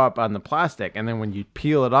show up on the plastic, and then when you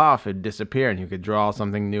peel it off, it'd disappear, and you could draw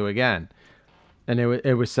something new again. And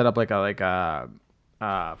it was set up like a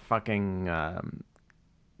fucking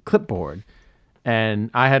clipboard. And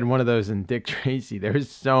I had one of those in Dick Tracy. There's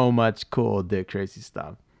so much cool Dick Tracy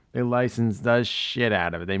stuff. They licensed the shit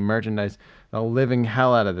out of it. They merchandise the living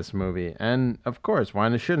hell out of this movie. And of course,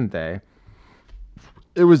 why shouldn't they?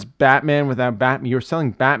 It was Batman without Batman. You were selling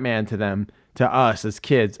Batman to them, to us as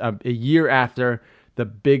kids, a year after the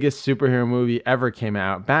biggest superhero movie ever came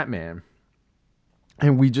out, Batman.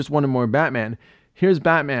 And we just wanted more Batman. Here's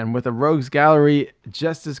Batman with a rogues gallery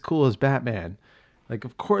just as cool as Batman. Like,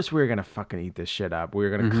 of course we were going to fucking eat this shit up. We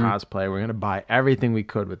were going to cosplay. We were going to buy everything we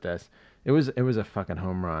could with this. It was a fucking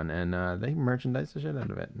home run, and they merchandised the shit out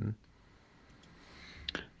of it. And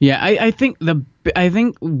yeah, I think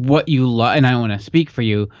what you love, and I don't want to speak for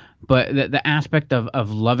you, but the aspect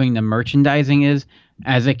of loving the merchandising is,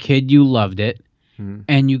 as a kid, you loved it,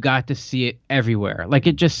 and you got to see it everywhere. Like,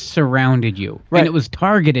 it just surrounded you, and it was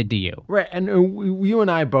targeted to you. Right, and you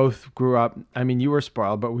and I both grew up, I mean, you were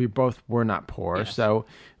spoiled, but we both were not poor. Yes. So,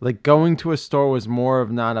 like, going to a store was more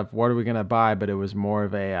of not of what are we going to buy, but it was more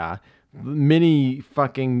of a mini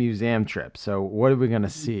fucking museum trip. So what are we going to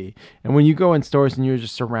see? And when you go in stores and you're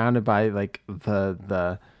just surrounded by, like,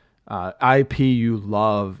 the IP you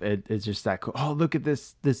love, it's just that cool. Oh, look at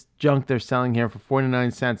this junk they're selling here for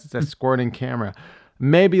 49 cents. It's a squirting camera.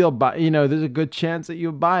 Maybe you'll buy, there's a good chance that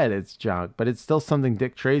you'll buy it. It's junk, but it's still something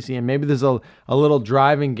Dick Tracy. And maybe there's a little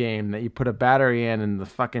driving game that you put a battery in and the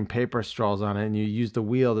fucking paper strolls on it, and you use the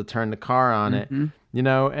wheel to turn the car on it, and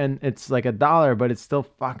it's like $1, but it's still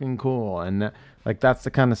fucking cool. And that's the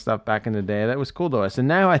kind of stuff back in the day that was cool to us. And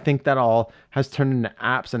now I think that all has turned into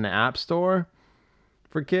apps in the App Store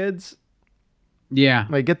for kids. Yeah.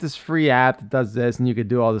 Like, get this free app that does this, and you could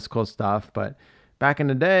do all this cool stuff. But back in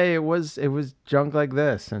the day, it was junk like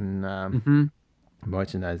this and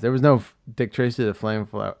merchandise. There was no Dick Tracy the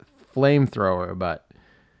flamethrower, but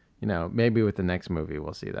maybe with the next movie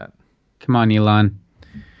we'll see that. Come on, Elon.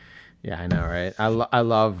 Yeah, I know, right? I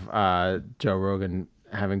love Joe Rogan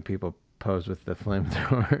having people pose with the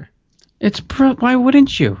flamethrower. Why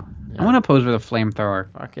wouldn't you? Yeah. I want to pose with a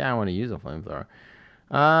flamethrower. Fuck yeah, I want to use a flamethrower.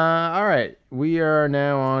 All right, we are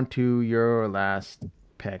now on to your last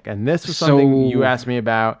pick, and this was something you asked me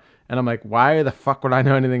about, and I'm like, why the fuck would I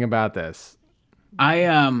know anything about this?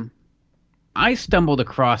 I stumbled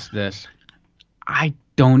across this. I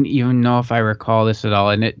don't even know if I recall this at all,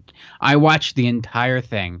 and I watched the entire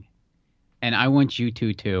thing, and I want you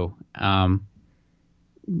to too.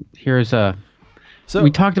 So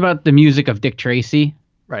we talked about the music of Dick Tracy,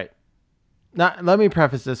 right? Now, let me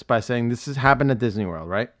preface this by saying this has happened at Disney World,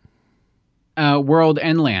 right? World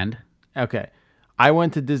and Land. Okay. I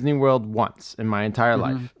went to Disney World once in my entire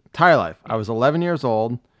life. I was 11 years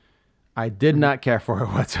old. I did not care for it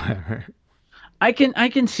whatsoever. I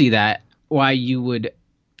can see that, why you would.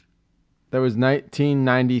 That was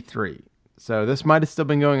 1993. So this might have still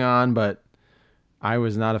been going on, but I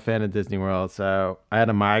was not a fan of Disney World. So I had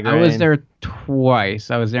a migraine. I was there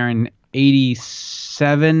twice. I was there in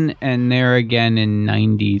 '87, and there again in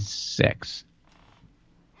 '96.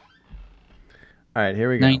 All right, here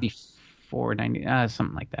we go. 94, 90,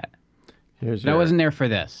 something like that. Here's But I wasn't there for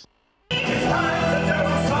this.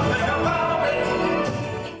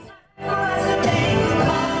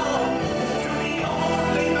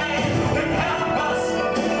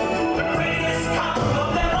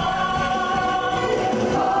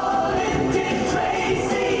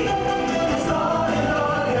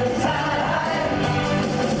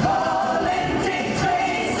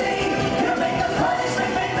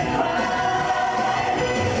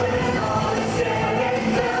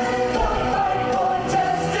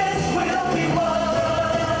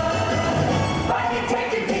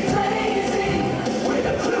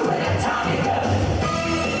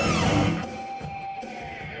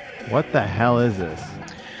 What the hell is this?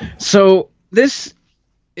 So this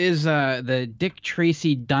is the Dick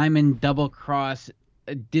Tracy Diamond Double Cross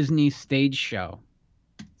Disney stage show.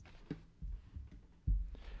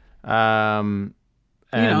 You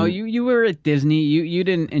were at Disney. You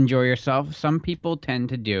didn't enjoy yourself. Some people tend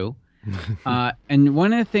to do. And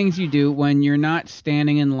one of the things you do when you're not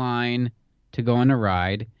standing in line to go on a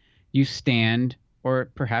ride, you stand or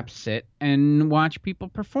perhaps sit and watch people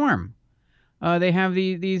perform. They have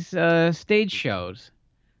these stage shows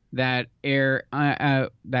that are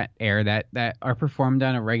performed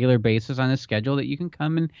on a regular basis on a schedule that you can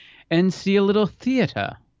come and see a little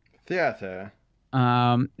theater. Theater.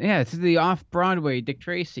 It's the off-Broadway Dick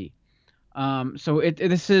Tracy. So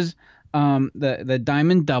this is the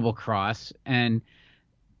Diamond Double Cross, and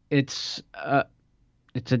it's a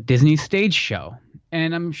Disney stage show.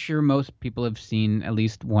 And I'm sure most people have seen at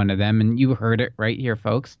least one of them, and you heard it right here,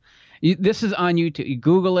 folks. This is on YouTube. You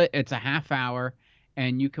Google it. It's a half hour,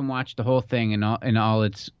 and you can watch the whole thing in all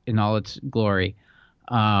its glory.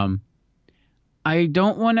 I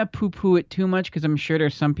don't want to poo-poo it too much because I'm sure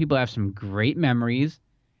there's some people that have some great memories,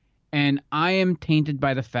 and I am tainted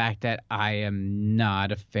by the fact that I am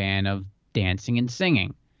not a fan of dancing and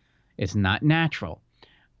singing. It's not natural.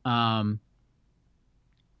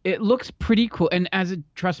 It looks pretty cool, and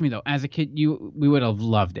trust me though, as a kid, we would have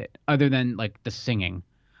loved it. Other than like the singing,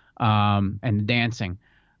 and the dancing,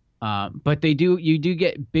 but you do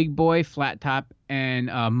get Big Boy, Flat Top, and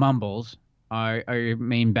Mumbles are your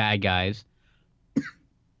main bad guys.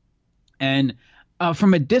 And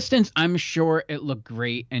from a distance, I'm sure it looked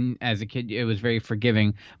great, and as a kid, it was very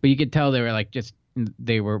forgiving. But you could tell they were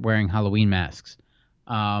they were wearing Halloween masks.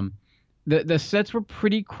 The sets were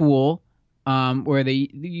pretty cool, where they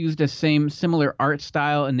used the similar art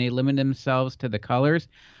style, and they limited themselves to the colors.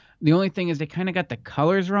 The only thing is they kind of got the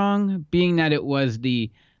colors wrong, being that it was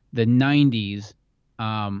the 90s,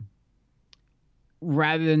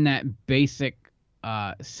 rather than that basic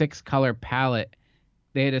 6-color palette.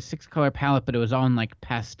 They had a 6-color palette, but it was all in like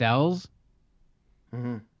pastels.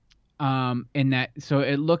 Mm-hmm. So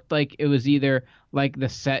it looked like it was either like the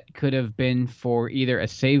set could have been for either a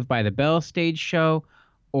Saved by the Bell stage show,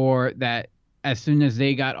 or that as soon as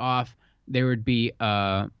they got off, there would be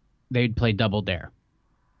they'd play Double Dare.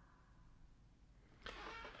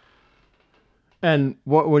 And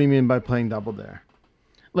what do you mean by playing Double Dare?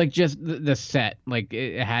 Like just the set, like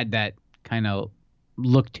it had that kind of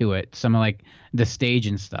look to it, some of like the stage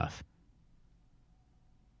and stuff.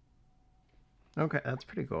 Okay, that's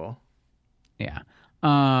pretty cool. Yeah.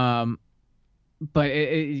 But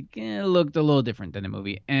it looked a little different than the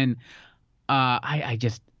movie, and I'm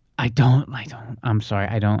sorry,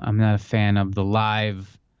 I'm not a fan of the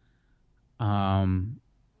live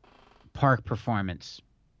park performance,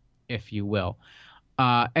 if you will.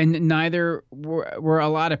 And neither were a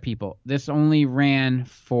lot of people. This only ran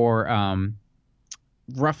for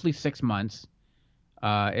roughly 6 months.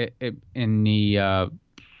 In the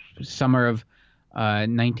summer of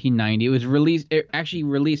 1990, it was released. It actually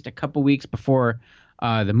released a couple weeks before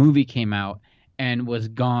the movie came out, and was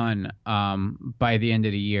gone by the end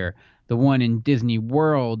of the year. The one in Disney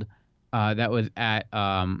World that was at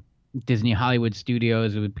Disney Hollywood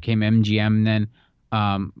Studios, it became MGM then,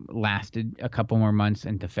 lasted a couple more months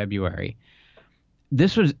into February.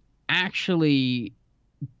 This was actually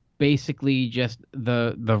basically just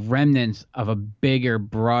the remnants of a bigger,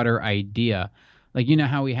 broader idea. Like, you know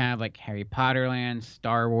how we have like Harry Potter Land,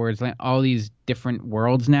 Star Wars Land, all these different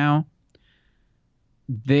worlds now?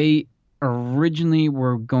 They originally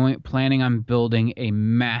were planning on building a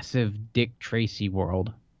massive Dick Tracy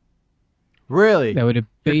world. Really? That would have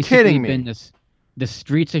basically been the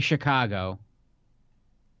streets of Chicago.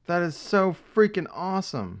 That is so freaking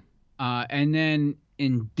awesome. And then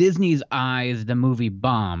in Disney's eyes, the movie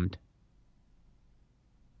bombed.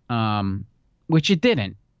 Which it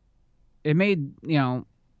didn't. it made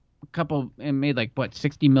it made like what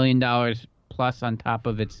 $60 million plus on top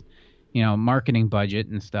of its marketing budget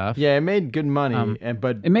and stuff. Yeah, it made good money,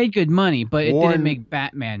 but it made good money, but it Warren- didn't make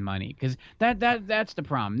Batman money because that's the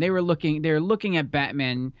problem. They were looking at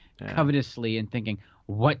Batman covetously and thinking,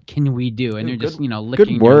 what can we do? And they're just licking good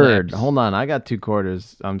your word. lips. Hold on, I got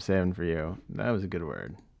 $2 I'm saving for you. That was a good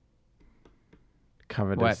word.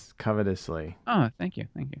 Covetously. Oh, thank you.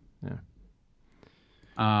 Yeah.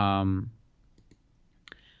 I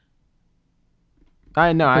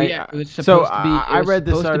know. It was supposed to be. I read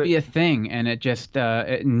this supposed to be a thing, and it just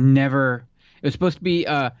it never. It was supposed to be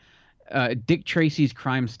Dick Tracy's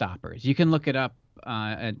Crime Stoppers. You can look it up.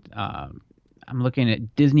 I'm looking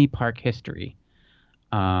at Disney Park history.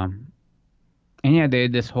 And yeah, they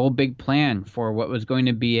had this whole big plan for what was going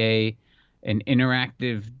to be an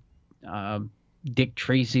interactive Dick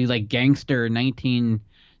Tracy like gangster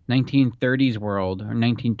 1930s world or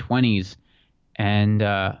 1920s,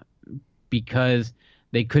 and because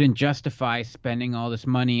they couldn't justify spending all this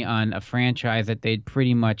money on a franchise that they'd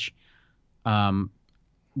pretty much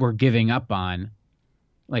were giving up on,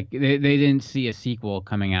 like they didn't see a sequel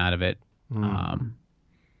coming out of it.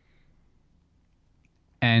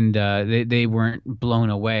 And they weren't blown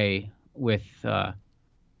away with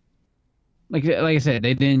like I said,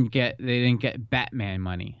 they didn't get Batman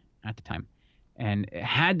money at the time, and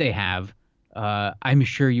had they have, I'm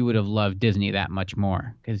sure you would have loved Disney that much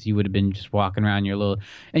more because you would have been just walking around your little,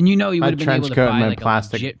 and you would have been able to buy like a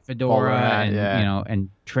legit fedora and and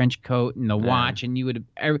trench coat and the watch, and you would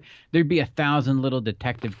have there'd be 1,000 little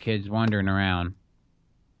detective kids wandering around.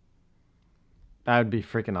 That would be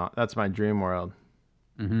freaking awesome. That's my dream world.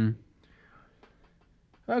 Mm-hmm.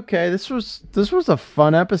 Okay, this was a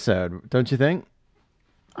fun episode, don't you think?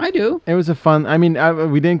 I do. It was a fun. I mean,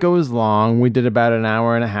 we didn't go as long. We did about an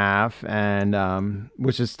hour and a half, and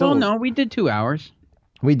which is still. Oh no, we did 2 hours.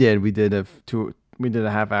 We did a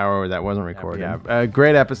half hour that wasn't recorded. Yeah,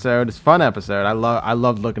 great episode. It's a fun episode. I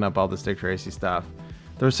loved looking up all the Dick Tracy stuff.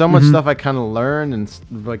 There was so much stuff I kind of learned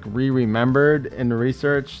and like remembered in the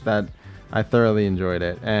research that I thoroughly enjoyed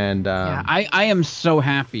it. And yeah, I am so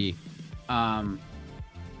happy to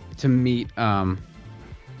meet Heapso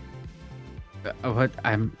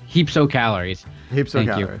Calories. Heapso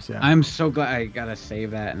Calories, yeah. I'm so glad. I gotta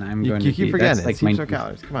save that, and I'm going to keep forgetting it. Like Heapso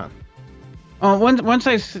Calories. Come on. Oh, once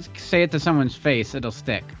I say it to someone's face, it'll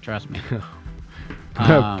stick. Trust me.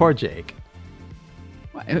 Poor Jake.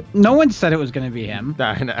 No one said it was going to be him.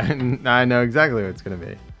 I know exactly what it's going to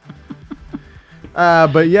be.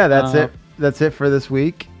 But yeah, that's it. That's it for this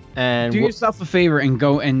week. And do yourself a favor and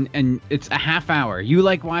go and it's a half hour. You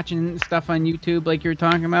like watching stuff on YouTube like you're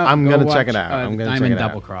talking about? I'm going to check it out. I'm going to check it out. Diamond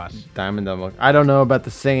Double Cross. Diamond Double. I don't know about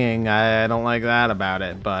the singing. I don't like that about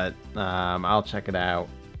it, but I'll check it out.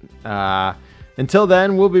 Until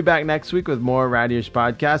then, we'll be back next week with more Rad Ears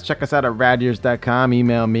podcast. Check us out at radears.com.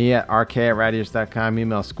 Email me at rk@radears.com.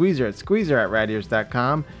 Email Squeezer at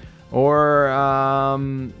squeezer@radears.com. Or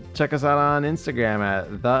check us out on Instagram at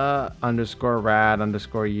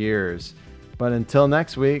 _rad_years. But until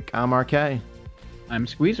next week, I'm RK. I'm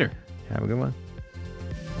Squeezer. Have a good one.